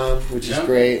P-Town, which is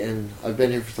great. And I've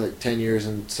been here for like 10 years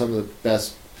and some of the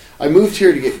best. I moved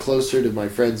here to get closer to my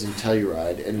friends in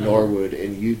Telluride and Norwood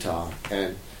in Utah.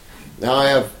 And now I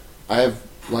have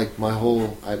like my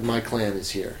clan is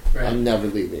here. Right. I'm never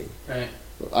leaving. Right.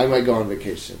 I might go on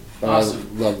vacation, but Awesome.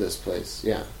 I love this place.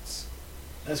 Yeah.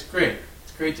 That's great.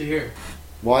 It's great to hear.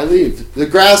 Why leave? The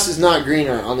grass is not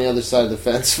greener on the other side of the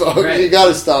fence, folks. Right. You got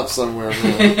to stop somewhere,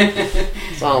 man.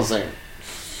 That's all I'm saying.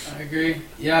 I agree.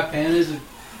 Yeah, Paonia's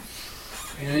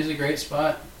a great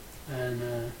spot,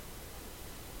 and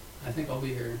I think I'll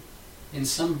be here in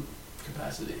some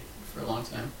capacity for a long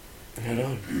time. Right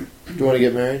on. Do you want to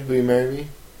get married? Will you marry me?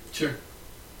 Sure.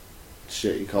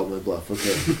 Shit, you called my bluff.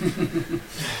 Okay.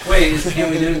 Wait,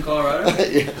 can we do it in Colorado?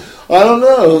 Yeah. I don't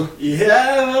know.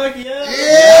 Yeah, fuck yeah.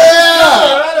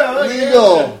 Yeah!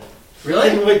 Legal. Really?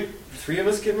 And wait, 3 of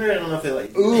us get married? I don't know if they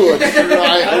like you. Ooh, a dry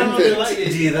I don't know if they open. let you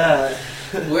do that.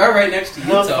 We are right next to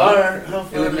How Utah. far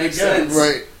It would do make you go? sense.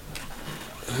 Right.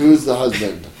 Who's the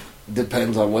husband?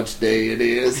 Depends on which day it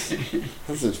is.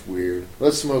 This is weird.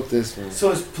 Let's smoke this one.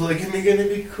 So is polygamy going to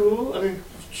be cool? I mean,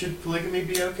 should polygamy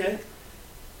be okay?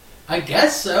 I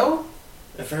guess so.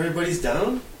 If everybody's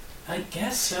down? I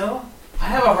guess so. I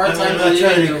have a hard I'm time not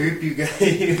trying to believing group you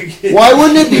guys. Why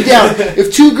wouldn't it be down?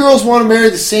 If 2 girls want to marry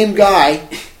the same guy,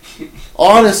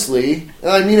 honestly,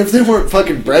 I mean, if they weren't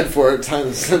fucking bred for it,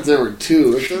 since there were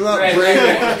 2, if they're not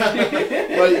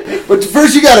brainwashed, right? But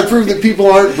first you got to prove that people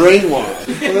aren't brainwashed.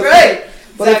 Right.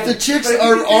 But if the chicks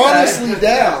are honestly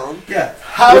down, Yeah.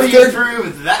 How If do you they're-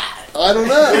 prove that? I don't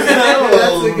know.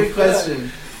 That's a good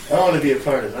question. I want to be a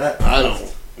part of that. I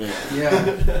don't. Yeah.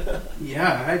 Yeah.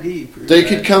 Yeah, how do you prove They that?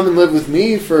 could come and live with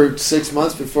me for 6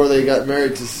 months before they got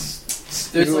married to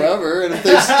There's whoever, and if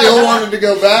they still wanted to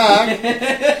go back,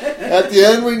 at the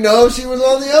end we know she was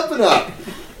on the up and up.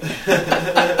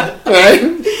 Right?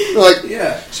 Like,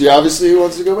 Yeah. she obviously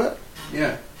wants to go back.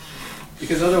 Yeah.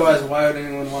 Because otherwise, why would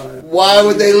anyone want to? Why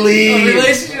would they A leave?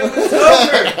 relationship is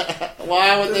over.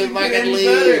 Why would they Doesn't get fucking any leave?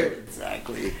 better.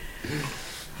 Exactly.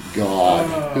 God,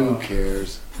 who Oh.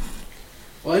 cares?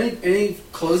 Well, any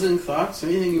closing thoughts?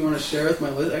 Anything you want to share with my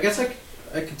list? I guess I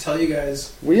could tell you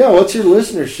guys. Well, yeah, what's your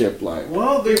listenership like?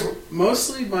 Well, they're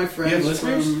mostly my friends. You have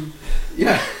listeners? From,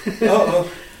 yeah. Uh-oh.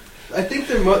 I think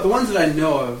they're the ones that I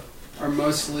know of are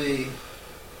mostly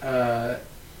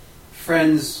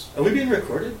friends. Are we being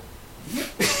recorded?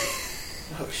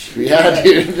 Oh, shit. Yeah,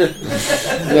 dude.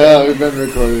 Yeah, we've been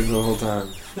recording the whole time.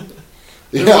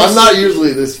 Yeah, There was- I'm not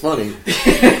usually this funny.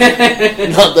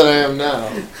 Not that I am now.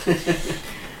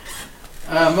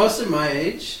 Mostly my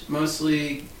age.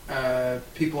 Mostly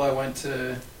people I went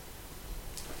to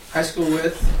high school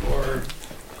with, or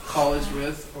college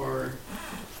with, or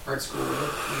art school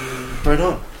with. Right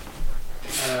on.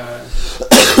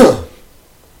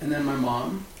 And then my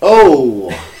mom. Oh.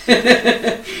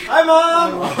 Hi,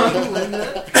 Mom! My mom,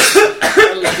 Linda.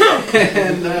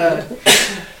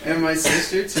 And my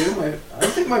sister, too. I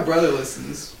don't think my brother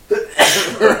listens.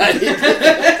 Right.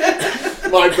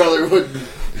 My brother wouldn't.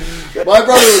 My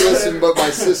brother would listen, but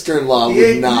my sister-in-law He would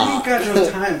ain't not. got no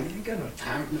time. He ain't got no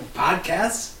time for no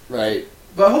podcasts. Right.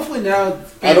 But hopefully now,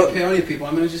 I don't- Paonia people,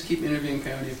 I'm going to just keep interviewing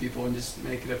Paonia people and just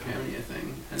make it a Paonia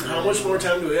thing. And then- How much more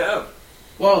time do we have?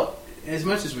 Well, as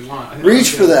much as we want. I think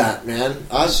Reach I'll for go- that, man.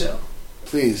 So,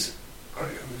 Please. I'm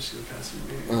just going to pass it.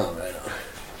 Oh, right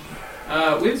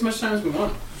on. We have as much time as we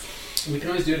want. We can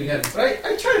always do it again. But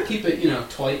I try to keep it,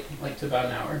 tight, like to about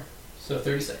an hour. So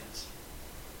 30 seconds.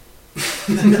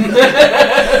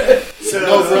 So,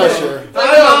 No pressure.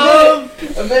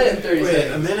 A minute and 30 Wait,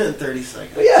 seconds. a minute and 30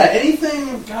 seconds. But yeah,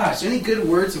 anything, any good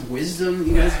words of wisdom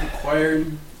you guys have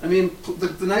acquired? I mean,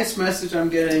 the nice message I'm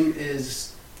getting is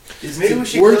Maybe we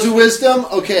should Words close, of wisdom?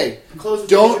 Okay. close with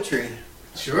Don't- poetry.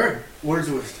 Sure. Words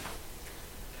of wisdom.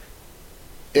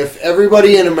 If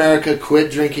everybody in America quit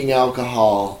drinking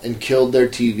alcohol and killed their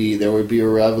TV, there would be a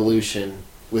revolution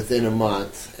within a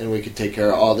month, and we could take care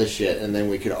of all this shit, and then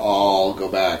we could all go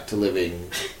back to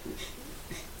living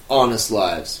honest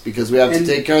lives. Because we have to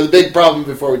take care of the big problem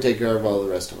before we take care of all the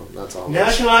rest of them. That's all.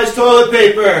 Nationalize toilet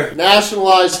paper!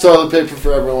 Nationalize toilet paper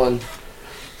for everyone.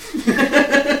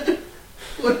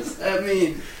 What does that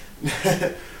mean?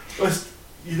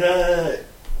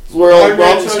 We're all our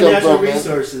problems come natural from, man.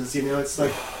 resources, it's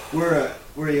like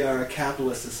we are a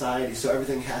capitalist society, so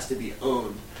everything has to be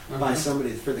owned by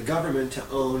somebody. For the government to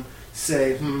own,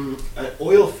 say, an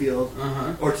oil field,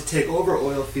 or to take over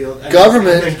oil field, and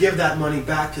then give that money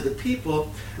back to the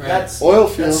people, that's oil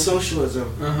field. That's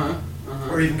socialism,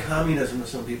 or even communism to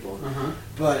some people.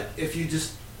 But if you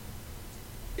just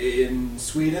in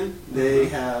Sweden, they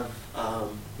have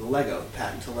Lego,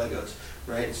 patent to Legos,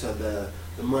 right? So the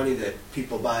money that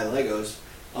people buy Legos,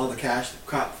 all the cash, the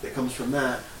crop that comes from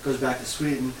that, goes back to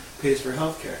Sweden, pays for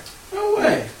healthcare. No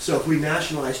way. So if we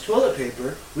nationalize toilet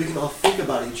paper, we can all think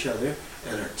about each other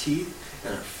and our teeth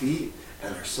and our feet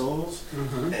and our souls,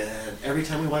 and every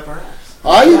time we wipe our ass.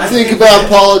 I think about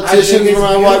politicians when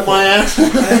I wipe my ass. I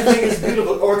think it's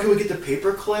beautiful. Or can we get the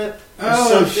paper clip?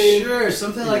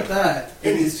 Something like that.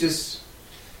 And it's just,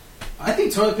 I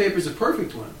think toilet paper is a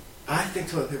perfect one. I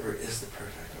think toilet paper is the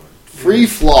perfect one. Free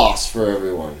floss for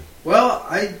everyone. Well,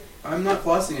 I'm not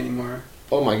flossing anymore.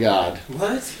 Oh my God.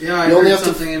 What? Yeah, I heard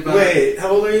something about... Wait,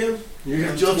 how old are you?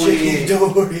 You're still 28. changing.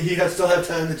 Don't worry, you still have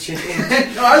time to change.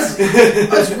 No, I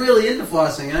was really into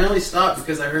flossing, and I only stopped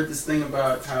because I heard this thing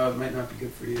about how it might not be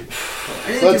good for you.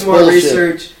 I need to do more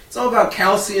research. It's all about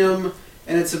calcium,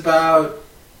 and it's about...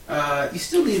 you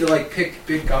still need to pick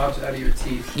big gobs out of your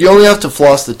teeth. You only have to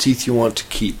floss the teeth you want to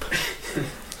keep.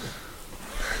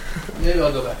 Maybe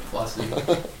I'll go back to flossing.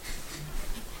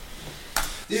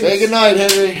 Dude, say goodnight,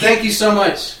 Henry. Thank you so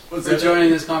much for joining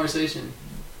this conversation.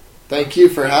 Thank you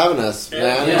for having us,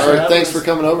 man. Yeah, thanks for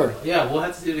coming over. Yeah, we'll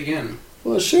have to do it again.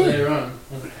 Well, sure. Later on.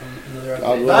 Another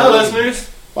update. Bye, listeners.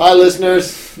 Bye,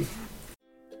 listeners.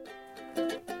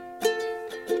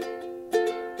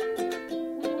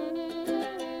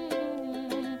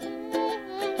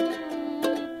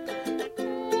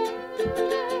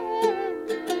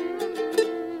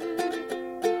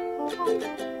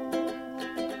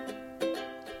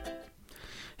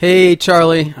 Hey,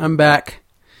 Charlie, I'm back.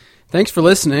 Thanks for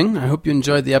listening. I hope you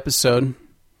enjoyed the episode.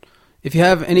 If you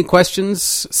have any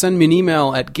questions, send me an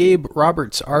email at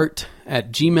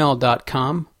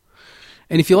gaberobertsart@gmail.com.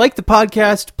 And if you like the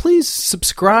podcast, please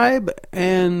subscribe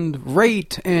and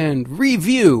rate and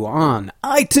review on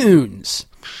iTunes.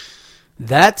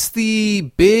 That's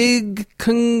the big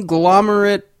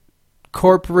conglomerate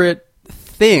corporate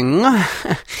thing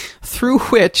through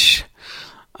which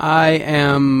I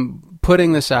am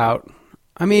putting this out.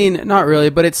 I mean, not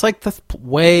really, but it's like the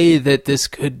way that this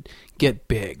could get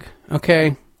big.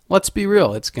 Okay? Let's be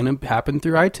real. It's going to happen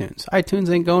through iTunes. iTunes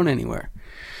ain't going anywhere.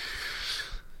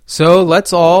 So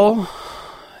let's all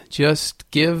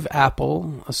just give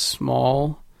Apple a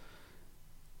small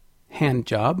hand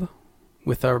job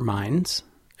with our minds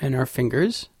and our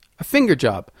fingers. A finger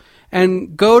job.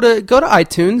 And go to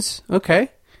iTunes, okay?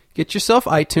 Get yourself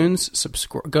iTunes,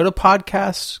 subscribe, go to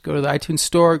podcasts, go to the iTunes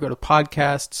store, go to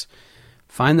podcasts,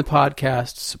 find the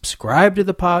podcast, subscribe to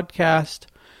the podcast,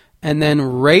 and then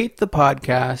rate the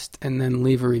podcast, and then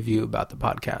leave a review about the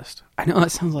podcast. I know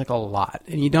that sounds like a lot,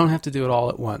 and you don't have to do it all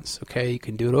at once, okay? You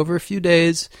can do it over a few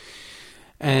days,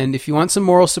 and if you want some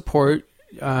moral support,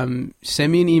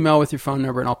 send me an email with your phone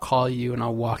number, and I'll call you, and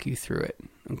I'll walk you through it,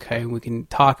 okay? We can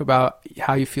talk about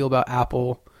how you feel about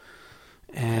Apple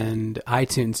and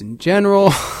iTunes in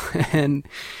general, and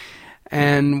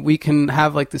we can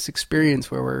have like this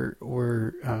experience where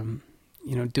we're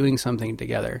doing something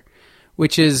together,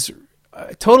 which is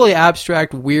a totally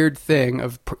abstract, weird thing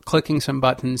of clicking some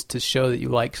buttons to show that you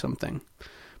like something.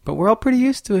 But we're all pretty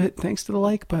used to it thanks to the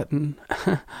like button.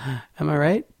 Am I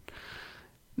right?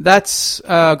 That's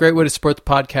a great way to support the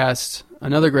podcast.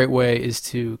 Another great way is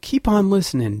to keep on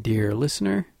listening, dear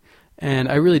listener, and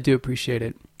I really do appreciate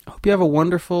it. I hope you have a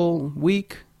wonderful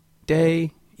week,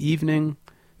 day, evening,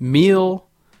 meal.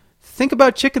 Think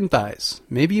about chicken thighs.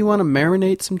 Maybe you want to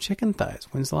marinate some chicken thighs.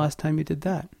 When's the last time you did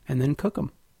that? And then cook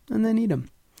them. And then eat them.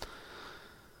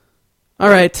 All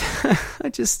right.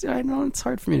 I know it's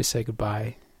hard for me to say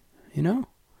goodbye. You know?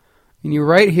 And you're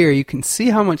right here. You can see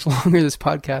how much longer this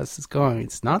podcast is going.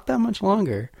 It's not that much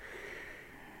longer.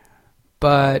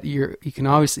 But you can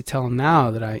obviously tell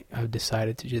now that I've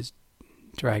decided to just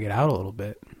drag it out a little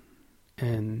bit,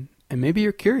 and maybe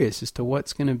you're curious as to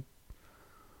what's gonna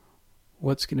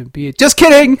be. Just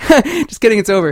kidding. Just kidding. It's over.